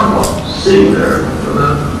just harmful, sitting there for the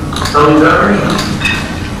coming generations.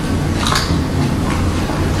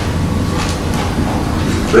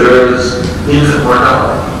 There is infant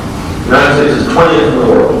mortality. The United States is 20th in the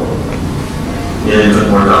world in infant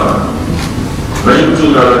mortality.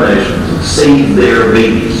 19 other nations save their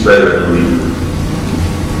babies better than we do.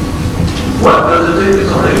 What does it take?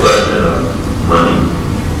 It's only a question of money,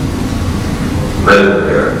 medical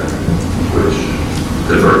care, which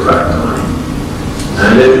converts back to money,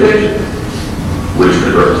 and education, which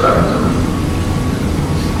converts back to money.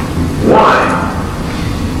 Why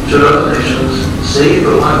should other nations save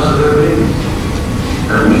the lives of their babies,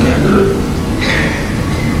 and we can't do it?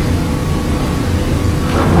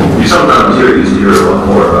 You sometimes hear a lot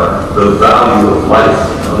more about the value of life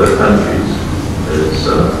in other countries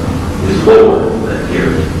is lower than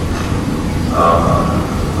here.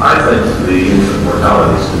 I think the infant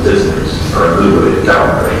mortality statistics are a good way to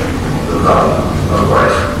calibrate the value of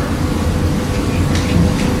life.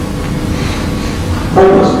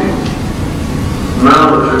 Homeless people,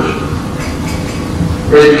 malnutrition,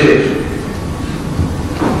 education.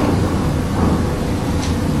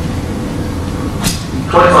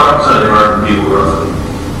 % of American people roughly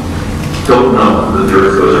don't know that the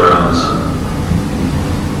earth goes around the sun.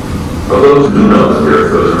 Of those who do know that the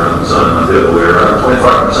earth goes around the sun, not the other way around,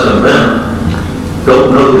 25% of them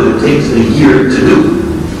don't know that it takes a year to do.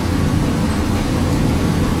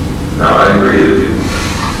 Now I agree with you.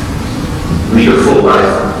 Lead a full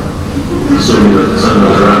life, assuming that the sun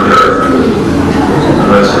goes around the earth,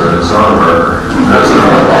 unless you're an astronomer. That's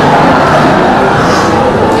not.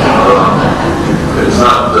 It's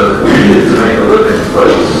not needed to make a living, but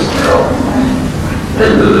it's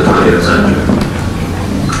end of the 20th century.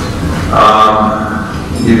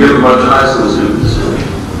 You give a bunch of high school students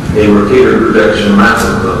a Mercator projection map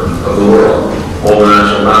of the world. All the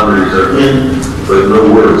national boundaries are in, but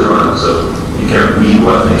no words are on it, so you can't read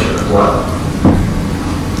what nation is what.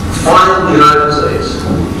 Find the United States.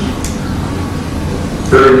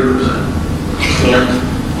 30% can't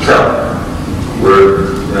tell where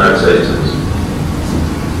the United States is.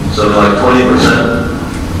 Something like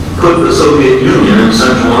 20% put the Soviet Union in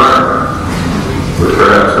Central America, which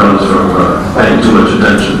perhaps comes from paying too much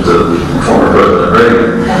attention to former President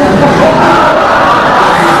Reagan.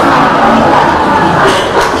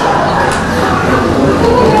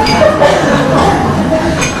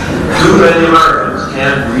 Too many Americans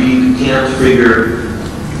can't read, can't figure,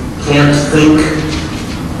 can't think,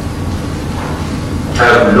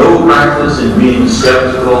 have no practice in being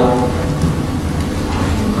skeptical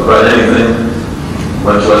about anything,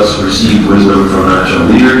 much less receive wisdom from national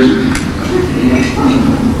leaders.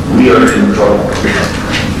 We are in trouble.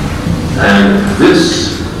 And this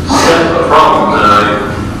set of problems, and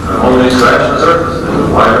I'm only scratching the surface, and a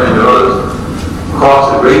wide range of others,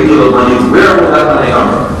 cost a great deal of money. Where will that money come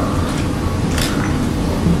from?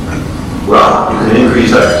 Well, you can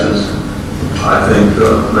increase taxes. I think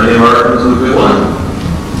many Americans would be willing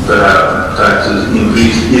to have taxes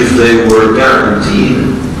increased if they were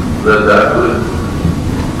guaranteed that would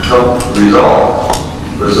help resolve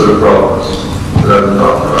the sort of problems that I've been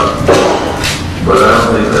talking about. But I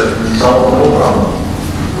don't think that can solve the whole problem.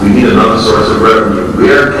 We need another source of revenue.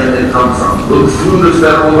 Where can it come from? Look through the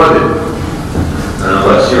federal budget. And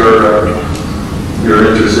unless you're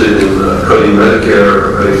interested in cutting Medicare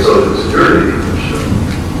or cutting Social Security, which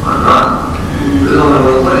I'm not, there's only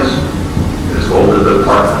one place. It's called the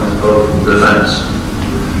Department of Defense.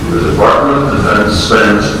 The Department of Defense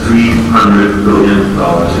spends $300 billion a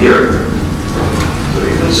year. So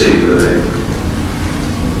you can see that a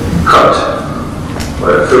cut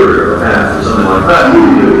by a third or a half or something like that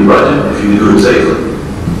in the budget, if you do it safely,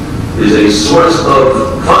 is a source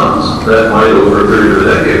of funds that might, over a period of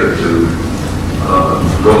a decade or two,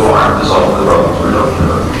 go far to solve the problems we're talking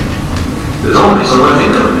about. There's only so much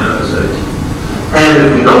income in the United States. And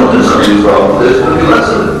if we don't do some of these problems, there's going to be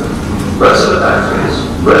less of it. Less of the tax base,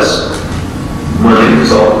 less money to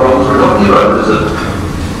solve the problems we're talking about. There's a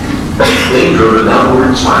danger of a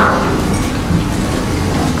downward spiral.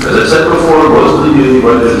 As I said before, most of the DoD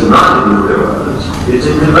budget is not in nuclear weapons. It's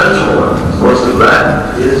in conventional weapons. Most of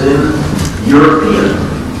that is in European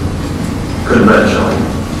conventional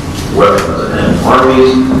weapons and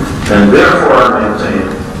armies, and therefore I maintain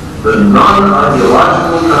the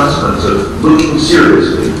non-ideological consequence of looking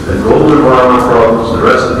seriously at global environmental problems and the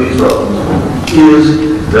rest of these problems is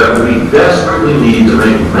that we desperately need to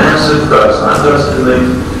make massive cuts, not just just to make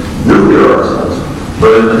nuclear arsenals,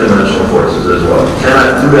 but in the conventional forces as well. You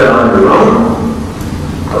cannot do that on your own,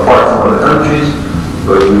 apart from other countries,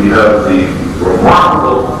 but we have the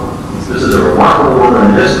this is a remarkable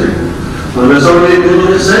moment in history, when the Soviet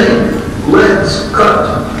Union is saying, let's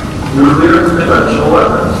cut nuclear and conventional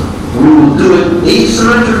weapons. We will do it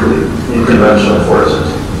asymmetrically in conventional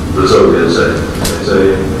forces, the Soviets say. They say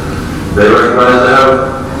they recognize they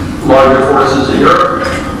have larger forces in Europe.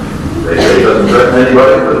 They say it doesn't threaten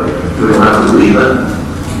anybody, but we don't have to believe them.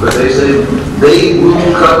 But they say they will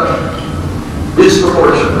cut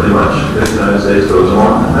disproportionately much if the United States goes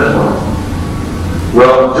on as well.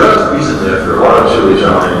 Well, just recently, after a lot of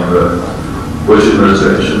chilly-chopping, the Bush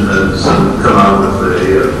administration has come out with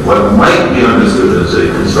what might be understood as a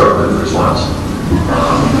constructive response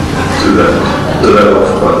to that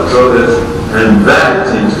offer by the Soviets, and that,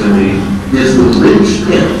 it seems to me, is the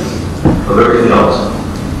linchpin of everything else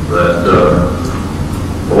that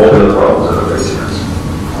all the other problems that are facing us.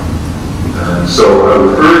 And so I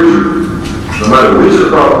would urge you, no matter which of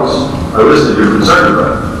the problems I listed you're concerned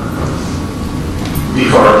about,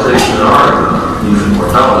 deforestation and art, infant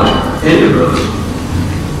mortality, any of those,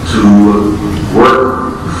 to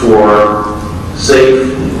work for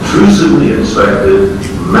safe, intrusively inspected,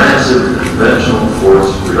 massive conventional force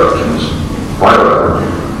reductions by weapon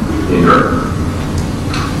in Europe.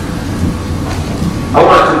 I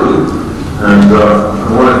want to conclude, and I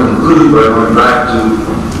want to conclude by going back to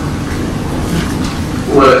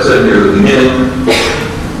what I said near the beginning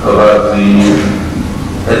about the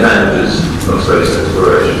advantages of space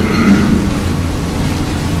exploration.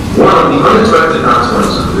 One of the unexpected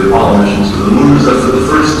consequences of the Apollo missions to the moon is that for the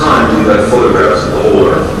first time we got photographs of the whole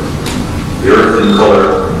Earth. The Earth in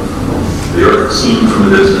color, the Earth seen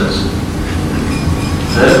from a distance.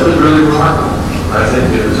 And it was really remarkable. I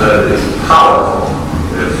think it has had a powerful,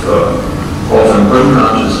 if often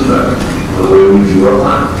unconscious effect on the way we view our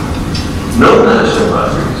planet. No national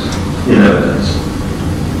boundaries in evidence.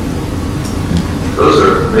 Those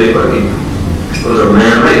are made by people. Those are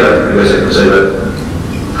man-made. I guess I can say that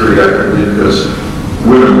pretty accurately because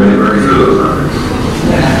women may burn through those boundaries.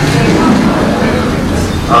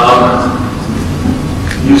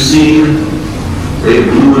 You see a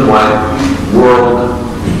blue and white world,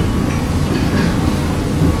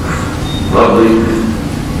 lovely,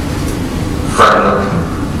 fragile,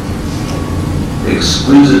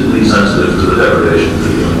 exquisitely sensitive to the degradations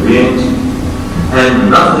of human beings, and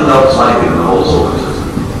nothing else like it in the whole solar system.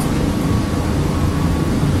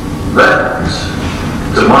 That,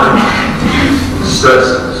 to my mind,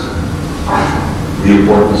 stresses the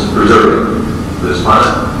importance of preserving this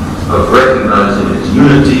planet, of recognizing its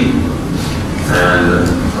unity, and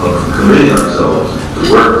of committing ourselves to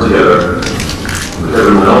work together with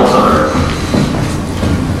everyone else on Earth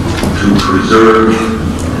to preserve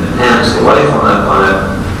and enhance the life on that planet,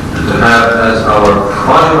 and to have as our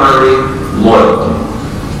primary loyalty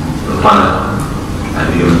the planet and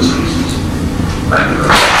the human species. Thank you very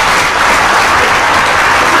much.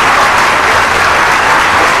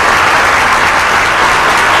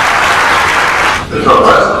 There's no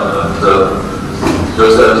question that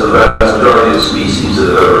just as the vast majority of species that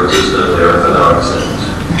have ever existed on the Earth are now extinct,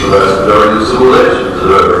 the vast majority of civilizations that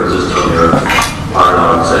have ever existed on the Earth are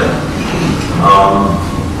now extinct.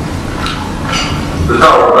 The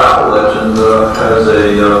Tower of Babel legend has a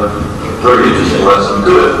very interesting lesson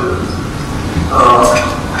to it.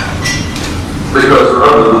 Because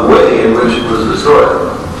remember, the way in which it was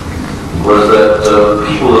destroyed was that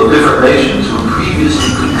people of different nations who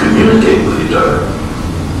previously could communicate with each other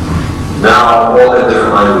now all had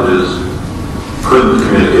different languages, couldn't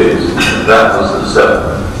communicate, and that was the step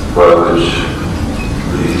by which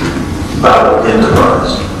the Babel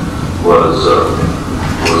enterprise was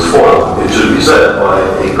foiled. It should be said by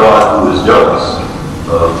a God who is jealous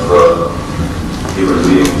of human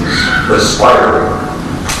beings aspiring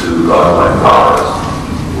to godlike powers,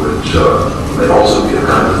 which may also be a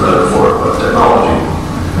kind of metaphor of technology.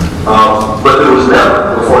 But there was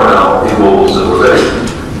never before now a global civilization,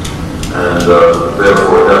 and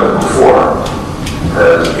therefore never before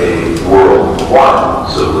has a worldwide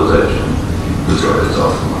civilization destroyed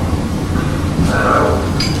itself. And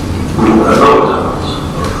we will have no examples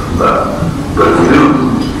of that. But if we do,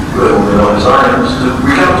 there will be no science to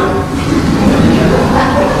recount it.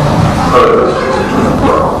 Other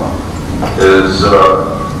is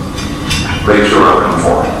make sure I'm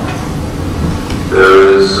informed. There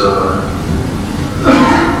is a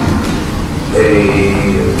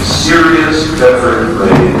serious effort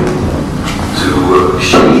made to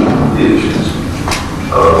shape the issues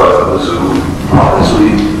by those who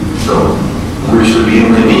obviously don't wish to be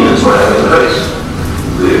inconvenienced by having to face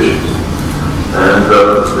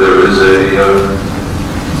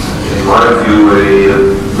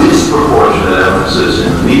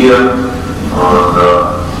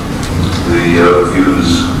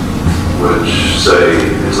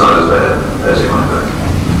not as bad as you might think.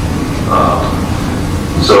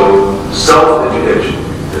 So self-education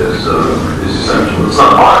is essential. It's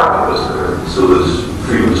not hard because there still is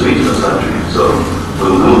freedom of speech in this country. So with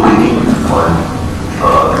a little digging, you can find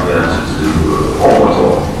the answers to almost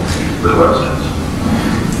all the questions.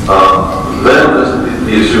 Then there's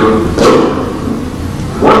the issue of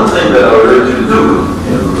one thing that I would urge you to do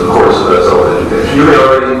in the course of that self-education, you may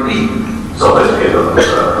already be self-educated on this,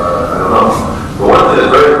 I don't know. But one thing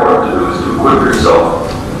that's very important to do is to equip yourself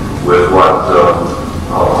with what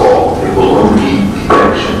I'll call a baloney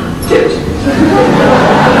detection kit.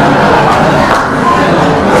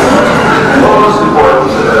 Most important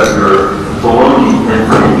is to have your baloney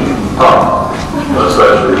entry up,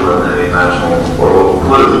 especially when a national or local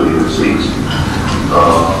political leader speaks.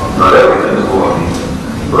 Not everything is baloney,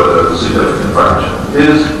 but a significant fraction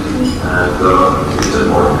is, and it's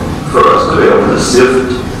important for us to be able to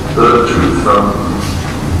sift the truth from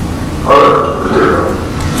other material.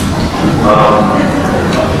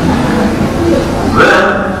 Then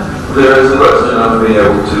there is the question of being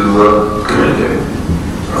able to communicate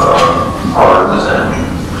our understanding.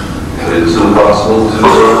 It is still possible to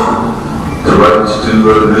write to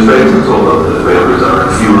newspapers, although the newspapers are in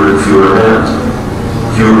fewer and fewer hands,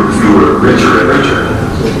 richer and richer hands.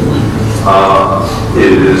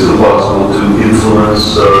 It is still possible to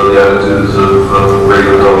influence the attitudes of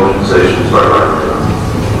radio television stations by writing to them.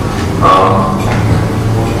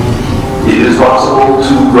 It is possible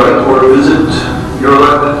to write or visit your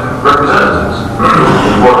elected representatives.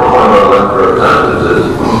 The important point about elected representatives is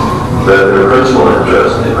that their principal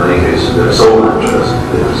interest, in many cases their sole interest,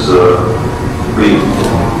 is being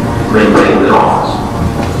maintained in office.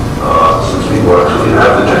 Since people actually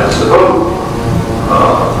have the chance to vote,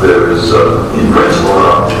 there is, in principle, an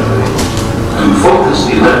opportunity to focus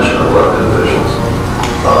the attention of elected officials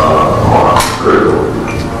on critical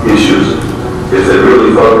issues. If they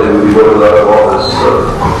really thought they would be voted out of office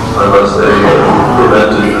unless they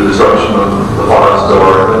prevented the destruction of the forests of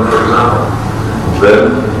Oregon, for example, then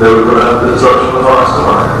they would prevent the destruction of the forests of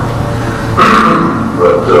Oregon.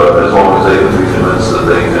 But as long as they can be convinced that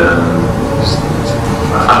they can,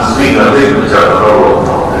 I'm speaking of ignorance, I don't know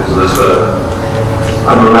politics, but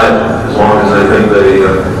I'm imagining, as long as they think they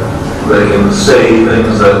can say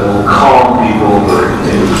things that will calm people that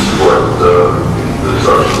continue to support the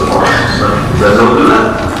destruction of the forests, then they'll do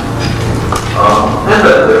that. And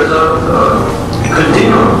then there's a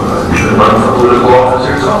continuum. You can run for political office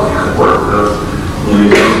yourself. You can work in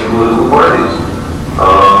political parties.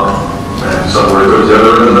 And somewhere towards the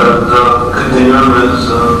other end of that continuum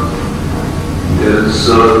is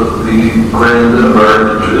the grand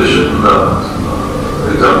American tradition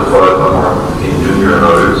exemplified by Martin Luther King Jr. and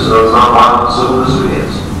others of nonviolent civil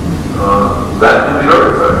disobedience. That can be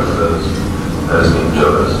very effective as King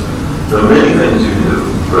Chavez. There are many things you can do,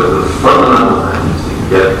 but the fundamental thing is to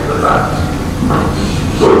get the facts.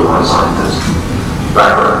 Sort of my scientist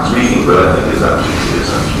background speaking, but I think it's actually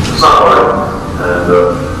essential. It's not hard, and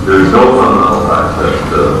there is no fundamental fact that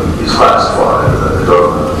is classified that the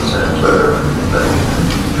government understands better than we do.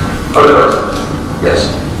 Other questions?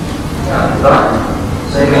 Yes? Dr.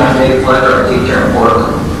 Sagan, I'm Dave Fletcher, a teacher in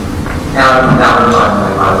Portland. And that was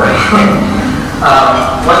my way.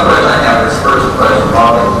 One question I have is first question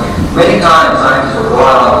probably. Many times scientists will go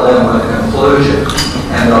out on a limb with a conclusion,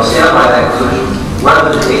 and they'll stand by that conclusion,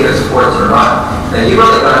 whether the data supports it or not. Now, you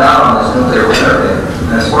really got out on this nuclear winter data,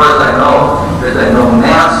 and as far as I know, there's been no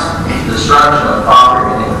mass destruction of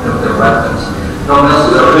property with nuclear weapons. No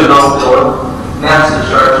mass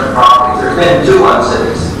destruction of property. There's been 2 on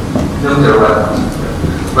cities, nuclear weapons.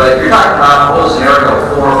 But if you're talking about a whole scenario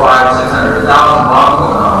of 400, 500, 600, 1,000 bombs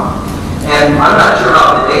going on, and I'm not sure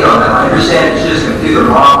about the data on that. I understand it's just computer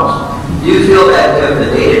models. Do you feel that if the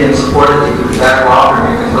data didn't support it, that you would back off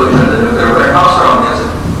from your conclusion of the nuclear winter? How strong is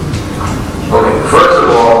it? Okay, first of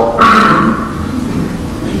all,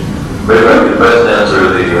 maybe I could best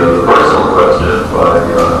answer the personal question by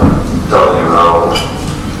telling you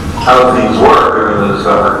how things work during the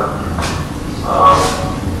discovery.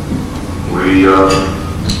 We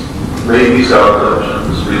made these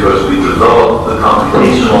calculations because we developed the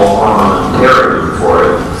computational armamentarium for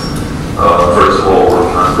it. First of all,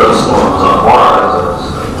 working on dust storms on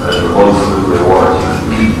Mars, as remote from nuclear war as you can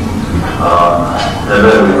be. And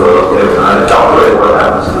then we thought, okay, we're going to calculate what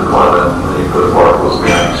happens to the climate when you put particles in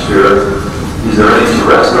the atmosphere. Is there any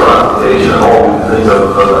terrestrial application? And all we could think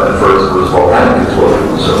of at first was volcanic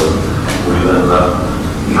explosions. So we then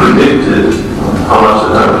predicted how much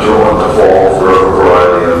the temperature ought to fall for a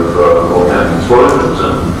variety of volcanic explosions,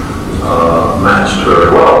 and matched very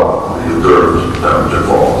well the observed temperature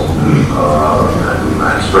falls. And we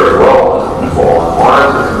matched very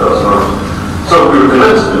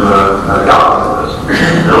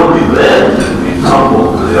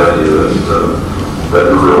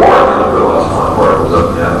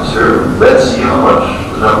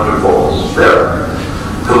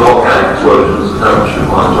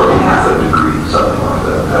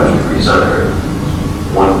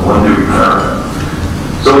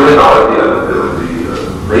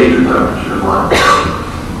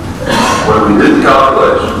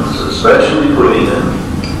calculations, especially putting in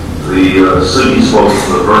the city smoke,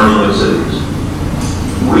 the burning of cities,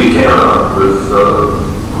 we came up with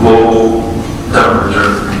global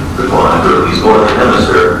temperature declines, or at least northern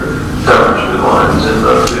hemisphere temperature declines in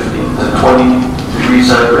the 15 to 20 degrees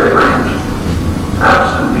centigrade range.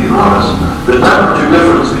 Absolutely enormous. The temperature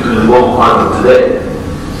difference between the global climate today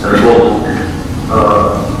and the global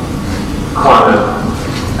climate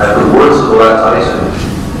at the worst of the last ice age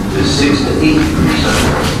is 6 to 8 degrees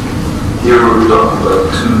centigrade. Here we're talking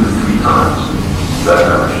about 2 to 3 times that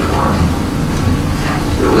temperature decline.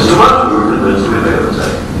 It was too much. We were convinced we'd make a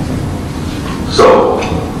mistake. So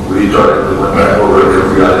we went back over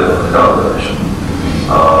every item in the calculation.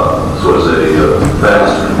 This was a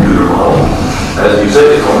vast computer model. As you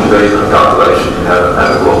say, it's only based on calculation. You haven't had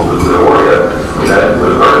a global nuclear war yet. We had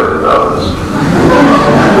would have heard about this.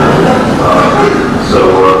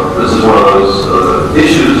 This is one of those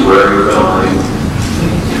issues where you can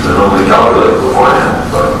only calculate beforehand.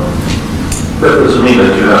 But that doesn't mean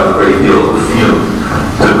that you have a great deal of freedom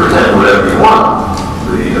to pretend whatever you want.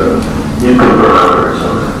 The input parameters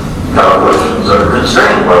and calculations are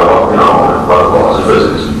constrained by what we know and by the laws of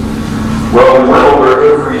physics. Well, we went over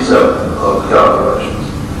every step of the calculations,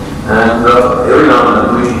 and every now and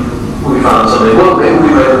then we found something. Well, maybe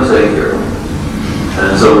we made a mistake here,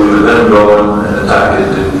 and so we would then go and attack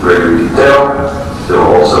it in greater detail. There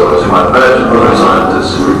were also, as you might imagine, other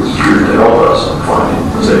scientists who were eager to help us in finding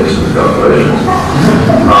mistakes in the calculations.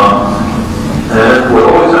 And what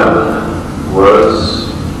always happened was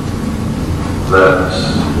that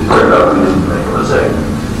it turned out we didn't make a mistake.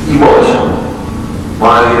 Emotionally,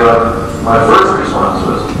 my first response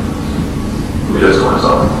was, we just went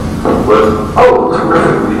something. But, oh,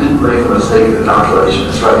 terrific, we didn't make a mistake in the calculation,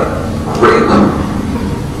 that's right. Great.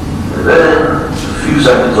 And then, a few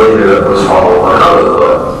seconds later, that was followed by another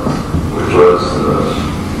thought, which was,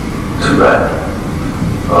 too bad.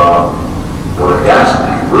 What a ghastly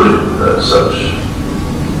conclusion that such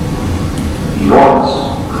enormous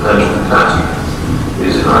potential catastrophe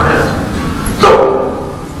is in our hands. So,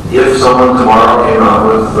 if someone tomorrow came out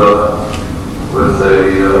with a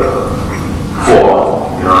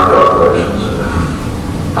flaw in our calculations, and it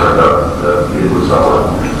turned out that it was valid,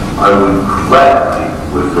 I would gladly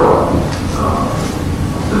withdraw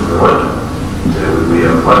nuclear weapon. It would be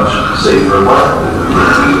a much safer plan.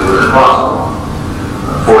 It was possible.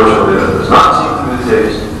 Unfortunately, that does not seem to be the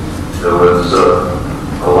case. There was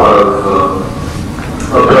a lot of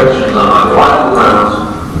objections on ideological grounds,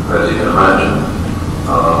 as you can imagine.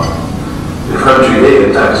 If country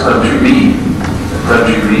A attacks country B, and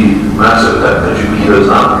country B, massive attack country B does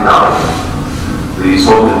not retaliate, the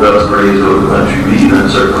smoke that does raise over country B then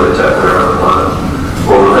circulates around the planet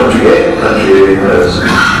over country A. Country A has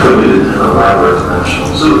committed an elaborate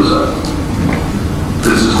national suicide.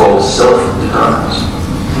 This is called self-deterrence.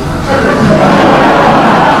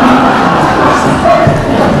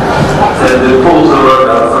 And it pulls the rug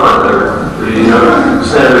out from under the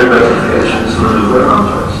standard specifications for nuclear arms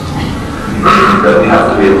race that we have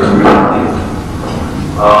to be able to retaliate.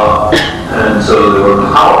 And so there were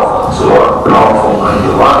powerful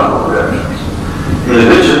ideological reactions. In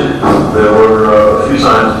addition, there were a few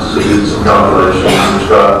scientists who did some calculations which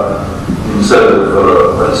got, instead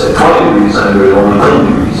of, let's say, 20 degrees centigrade, only 10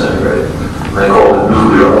 degrees centigrade. They called it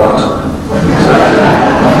nuclear autumn.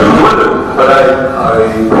 But I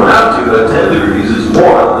point out to you that 10 degrees is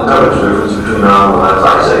more than the temperature difference between now and the last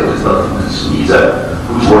ice age. It's nothing to sneeze at.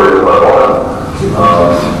 Who's worried about autumn?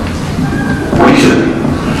 We should be.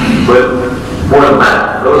 But more than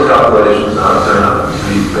that, those calculations now turn out to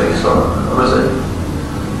be based on a mistake.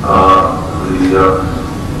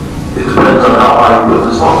 It depends on how high you put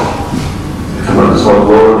the smoke. If you put the smoke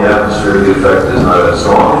low in the atmosphere, the effect is not as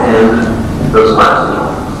strong and it doesn't last as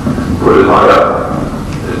long. Put it high up,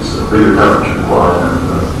 it's a bigger temperature decline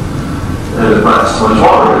and it lasts much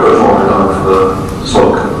longer because longer time for the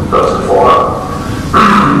smoke dust to fall out.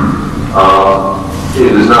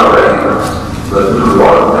 It is now recognized that nuclear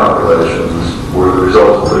autumn calculations were the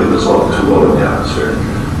result of putting the smoke too low in the atmosphere.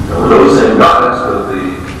 And when those same guys put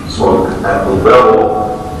the smoke at the level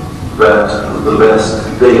that the best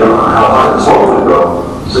data on how high the smoke would go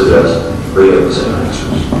suggest they get the same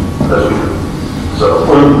answers as we do. So,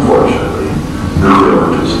 unfortunately, nuclear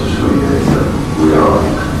winter seems to be a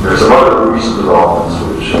reality. There are some other recent developments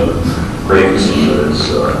which make it seem that it's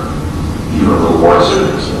even a little more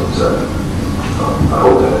serious than what's that. I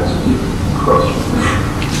hope that answers your question.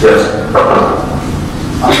 Yes?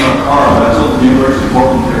 I'm Carl. That's at the University of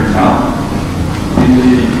Portland here in town. In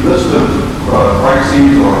the list of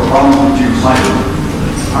crises or problems that you've cited,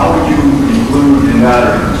 how would you include in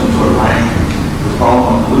that or some sort of rank the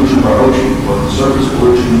pollution of our ocean, both the surface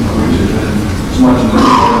pollution, which has been so much in the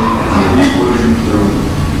and the deep pollution through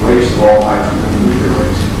waste of all types of nuclear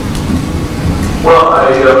waste. Well,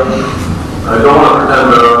 I don't want to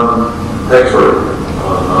pretend I'm expert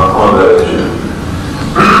on that issue,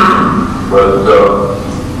 but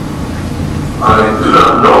I do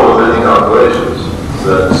not know of any calculations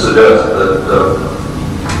that suggest that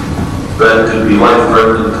that could be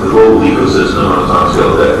life-threatening to the global ecosystem on a time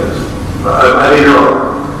scale of decades. I mean,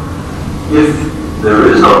 if there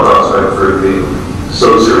is no prospect for it being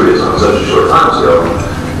so serious on such a short time scale,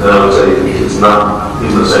 then I would say it's not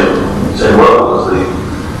in the same level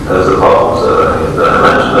as the problems that I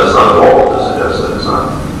mentioned. That's not at all to suggest that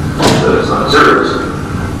it's not serious.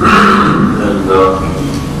 And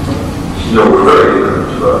we're very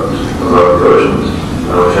ignorant about the oceans,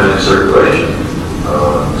 oceanic circulation,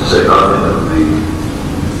 to say nothing of the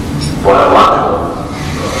biological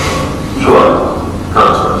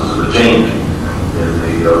consequences of the change in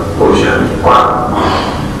the oceanic environment.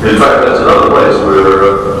 In fact, that's another place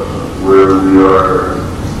where we are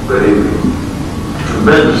behaving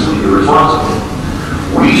tremendously irresponsible.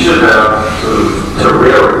 We should have sort of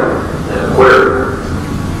terrarium and aquarium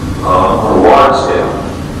on a large scale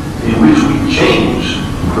in which we change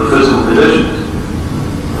the physical conditions,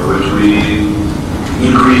 in which we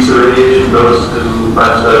increase the radiation dose to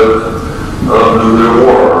match that of nuclear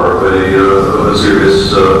war or of a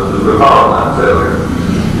serious nuclear power plant failure,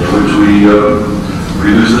 in which we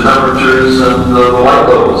reduce the temperatures and the light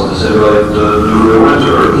levels to simulate nuclear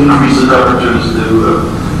winter, or increase the temperatures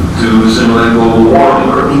to simulate global warming,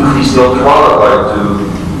 or increase the ultraviolet light to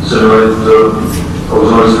simulate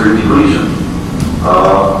ozone depletion,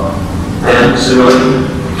 and simulate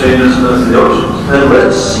changes in the oceans. And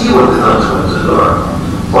let's see what the consequences are.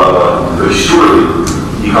 Because surely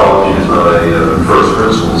ecology is not a first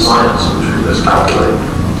principle science which we miscalculate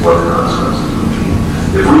what the consequences would be.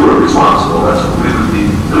 If we were responsible, that's what we would be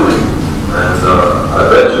doing. And I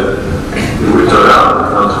bet you it would turn out that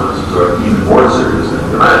the consequences are even more serious than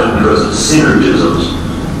you imagine, because of synergisms,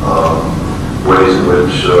 ways in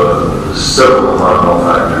which several environmental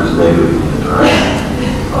factors negatively interact.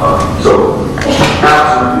 So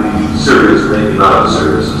absolutely serious, maybe not as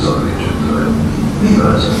serious as some of the issues that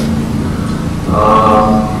I said.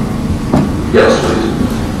 Yes, please.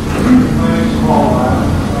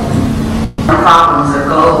 Problems are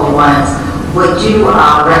global ones. Would you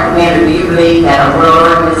recommend, or do you believe that a world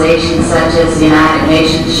organization such as the United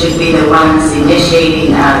Nations should be the ones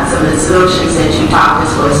initiating some of the solutions that you talked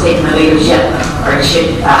as well as taking the leadership, or do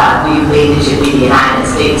you believe it should be the United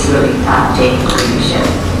States really taking the leadership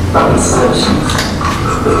of these solutions?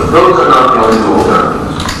 Those are not the only two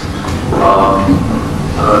alternatives.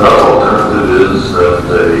 Another alternative is that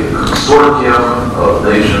a consortium of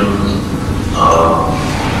nations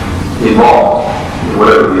involved in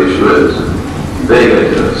whatever the issue is, they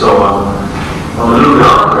get to it. So on the nuclear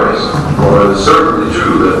arms race, well, it's certainly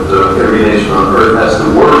true that every nation on Earth has to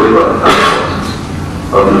worry about the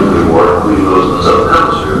consequences of nuclear war, including those in the Southern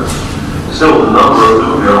Hemisphere. Still, the number of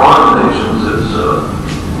nuclear armed nations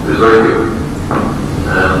is very few.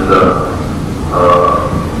 And the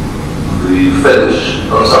fetish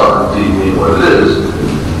of sovereignty being what it is,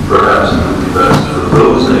 perhaps it would be best for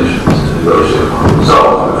those nations to negotiate among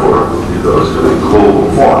themselves before it goes to a global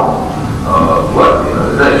forum like the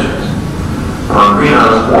United Nations. On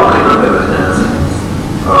greenhouse warming, on the other hand,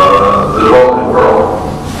 the developing world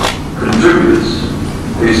contributes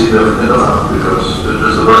a significant amount, because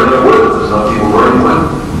there's the burning of wood. There's not people burning wood.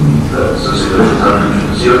 That's a significant contribution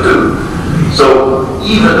to CO2. So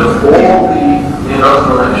even if all the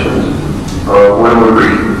industrial nations would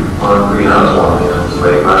agree on greenhouse warming and to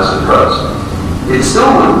make massive cuts, it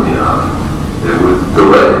still wouldn't be enough. It would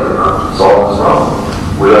delay, not solve this problem,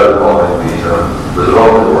 without involving the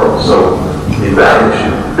developing world. So in that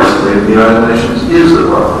issue, the United Nations is the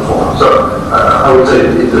proper forum. So I would say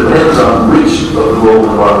it depends on which of the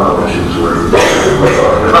global environmental issues we're talking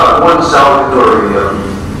about. One salutary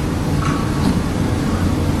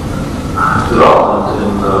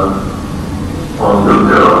development on the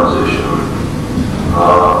nuclear arms issue,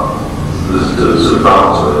 this is to sort of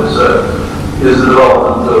balance what I said, is the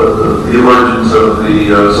development, the emergence of the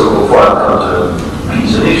so-called five-continent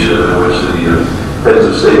peace initiative, in which the heads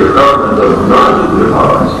of state or government of non-nuclear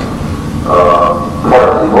powers,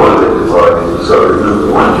 partly motivated by the discovery of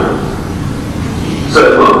nuclear winter, said,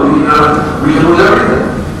 look, we can lose everything.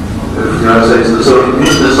 If the United States and the Soviet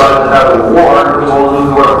Union decide to have a war, it was all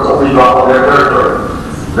nuclear weapons only drop on their territory.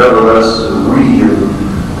 Nevertheless, we in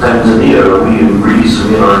Tanzania, we in Greece,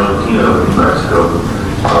 we in Argentina, we in Mexico,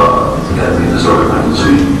 can be destroyed. So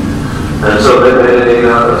And so they made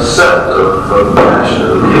a set of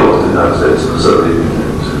passionate appeals to the United States and the Soviet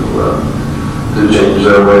Union to change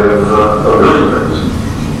their way of doing things.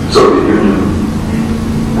 The Soviet Union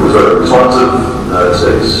was very responsive. The United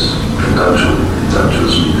States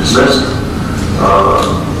contemptuously dismissed the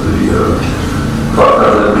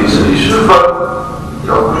thought peace initiative, but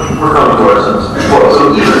we're coming to our senses. Well,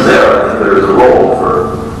 so even there, I think there is a role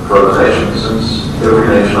for other nations, since every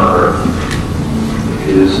nation on earth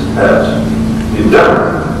is at, in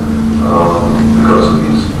general, because of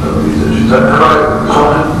these issues. Have I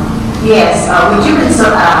responded? Yes.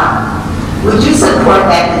 Would you support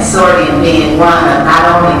that consortium being one of not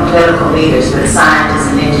only political leaders but scientists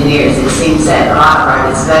and engineers? It seems that a lot of our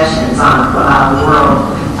discussions on the world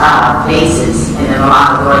basis and in a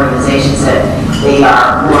lot of organizations that they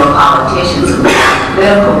are more politicians and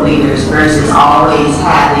political leaders versus always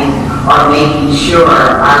having or making sure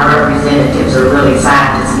our representatives are really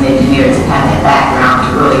scientists and engineers and have that background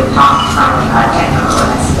to really talk from a technical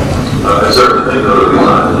aspect. I certainly think there will be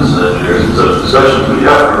scientists and engineers in such discussions, but you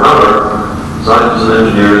have to remember, scientists and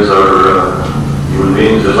engineers are human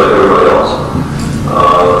beings just like everybody else.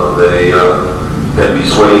 They can be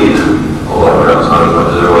swayed, although perhaps not as much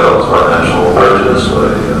as everybody else, by national prejudice, by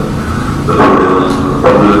the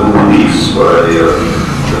political beliefs, by the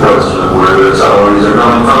question of where their salaries are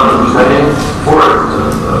coming from and who's paying for it,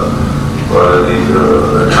 and by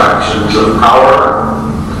the attractions of power.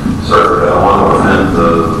 Certainly, I don't want to offend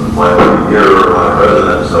my premier or my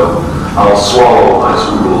president, so I'll swallow my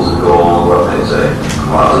scruples and go along with what they say.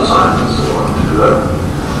 Lots of scientists are going to do that.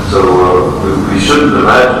 So we shouldn't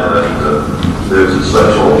imagine that there's a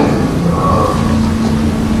special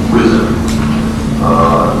wisdom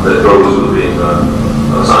that goes with being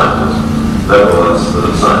a scientist. Nevertheless,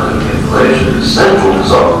 the scientific information is central to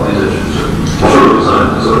solving these issues. Surely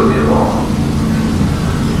scientists ought to be involved.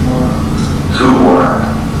 Two more.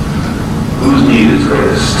 Whose need is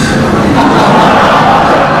greatest?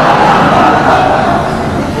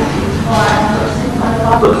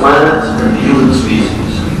 The planet and the human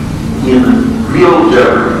species in real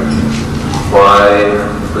jeopardy by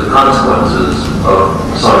the consequences of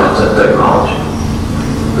science and technology.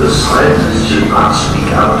 The scientists should not speak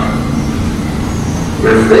out.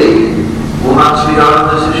 If they will not speak out on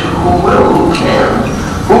this issue, who will? Who can?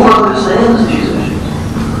 Who understands these issues?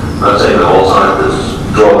 I'm not saying that all scientists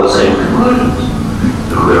draw the same conclusions.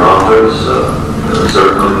 Nuclear authors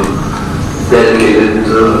certainly dedicated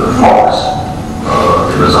talks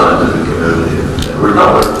in the scientific community. Edward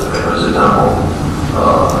Teller, a famous example,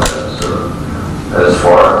 as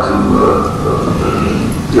far to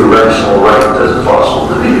irrational right as possible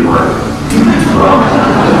to be right.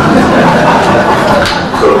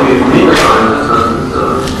 So being a scientist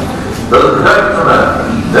doesn't protect from that.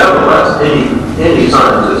 Nevertheless, any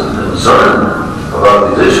scientist concerned about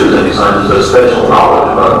these issues, any scientist has special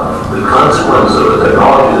knowledge about the consequence of the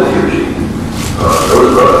technology that he or she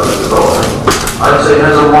knows about and developing, I'd say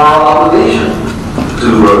has a moral obligation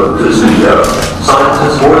to speak out.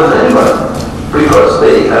 Scientists more than anybody, because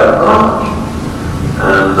they have knowledge.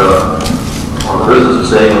 And on the business of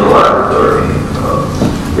staying in the laboratory,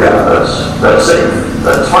 yeah, that's safe,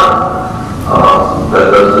 that's fine. That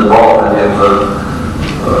doesn't involve any of the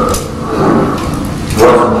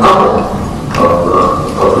rough and tumble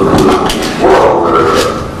of the world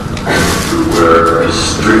where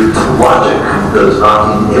strict logic does not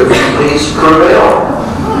in every case prevail.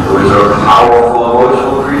 Those are powerful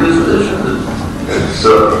emotional predispositions. It's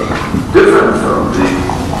different from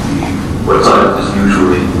what scientists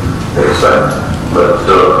usually expect. But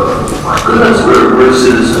my goodness, we're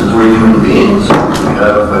citizens, we're human beings. We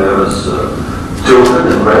have children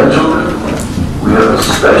and grandchildren. We have a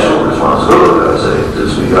special responsibility, I say, to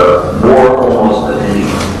speak out more almost than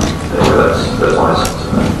anyone. Anyway, that's my sense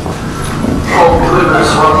of that. Oh goodness,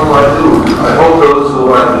 what will I do? I hope those who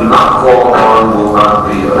I do not call upon will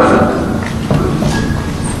not be offended.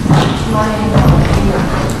 My name is Peter.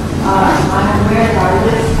 I'm aware that our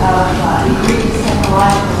list of egregious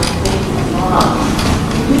technological mistakes is long.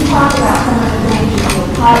 Can you talk about some of the things you feel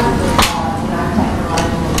positive about in our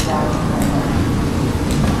technological development?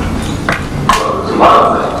 Well, there's a lot of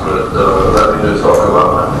things, but let me just talk about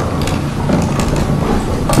one.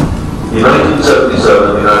 In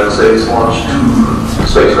 1977, the United States launched 2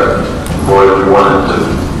 spacecraft, Voyager 1 and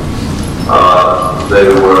 2. They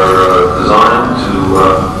were designed to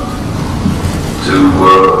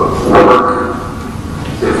work,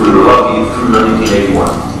 if we were lucky, through 1981.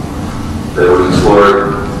 They were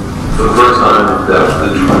explored for the first time in depth the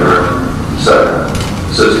Jupiter and Sagan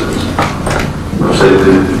systems, which they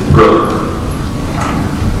did brilliantly.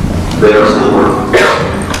 They are still working.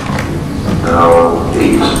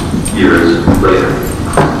 8 years later.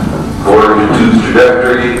 Voyager 2's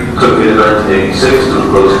trajectory took it in 1986 to a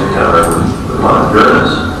close encounter with the planet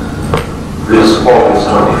Uranus. This August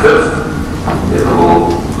 25th, it will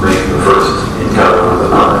make the first encounter with the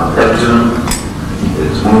planet Neptune,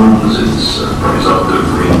 its moons, its presumptive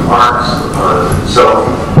green arcs, the planet itself.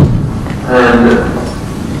 And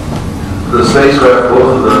the spacecraft,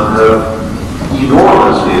 both of them, have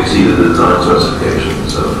enormously exceeded the design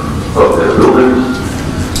specifications of their builders.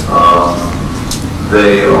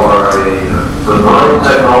 They are a benign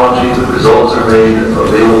technology. The results are made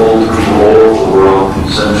available to people all over the world,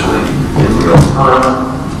 essentially in real time.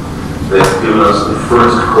 They've given us the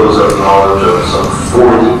first close-up knowledge of some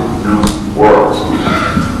 40 new worlds.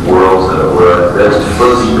 Worlds that were at best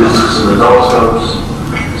fuzzy disks in the telescopes,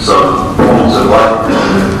 some points of light,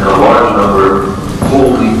 and a large number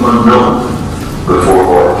wholly unknown before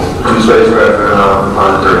Voyager. The 2 spacecraft are now on the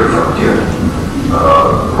planetary frontier.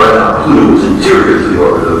 Right now, Pluto is interior to the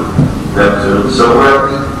orbit of Neptune, so we're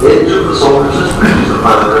at the edge of the solar system, which is the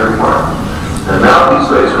planetary part. And now these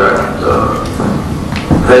spacecraft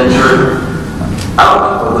venture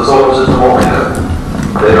out of the solar system altogether.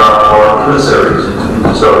 They are our emissaries into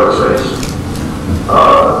interstellar space.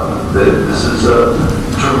 This is a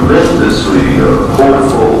tremendously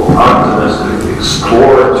hopeful, optimistic,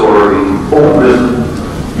 exploratory, open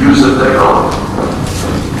use of technology.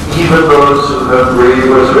 Even those who have grave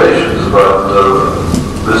reservations about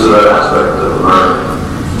this or that aspect of American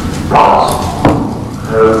policy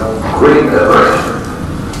have great admiration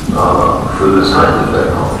for this kind of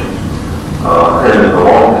technology. And in the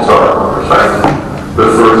long historical perspective, the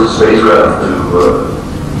first spacecraft to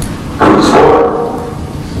explore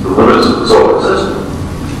the limits of the solar system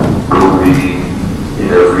will be in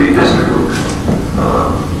every history book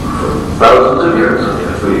for thousands of years. I mean,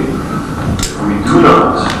 if we do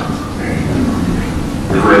not,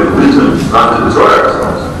 if we have the wisdom not to destroy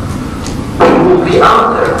ourselves, we will be out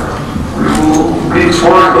there. We will be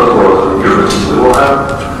exploring those worlds of humans. We will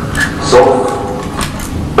have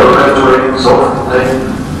self-perpetuating, self-contained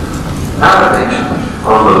navigation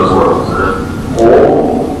on those worlds, and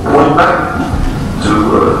all point back to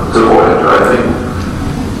Voyager. I think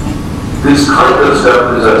this kind of step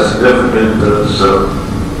is as significant as,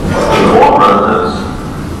 in the long run, as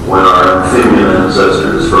when our amphibian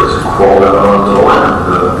ancestors first crawled out onto the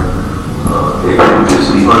land, a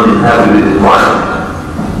previously uninhabited environment,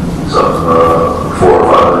 some 400 or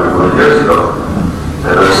 500 million years ago,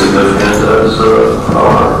 and as significant as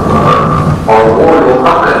our warrior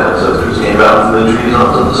primate ancestors came down from the trees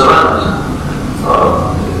onto the savannas.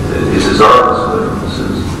 It is historical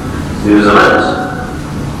significance. It is immense,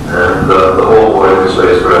 and the whole Voyager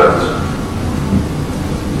spacecraft,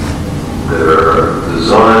 their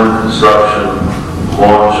design, construction,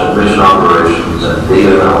 launch and mission operations, and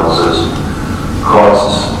data analysis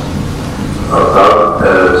costs about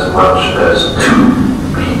as much as 2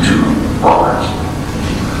 B-2 bombers.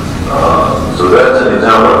 So that's an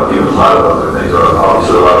example. I've given a lot of other things, or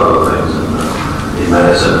obviously a lot of other things in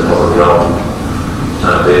medicine and public health,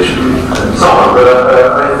 sanitation, and so on. But I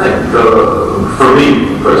think, for me,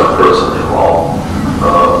 personally,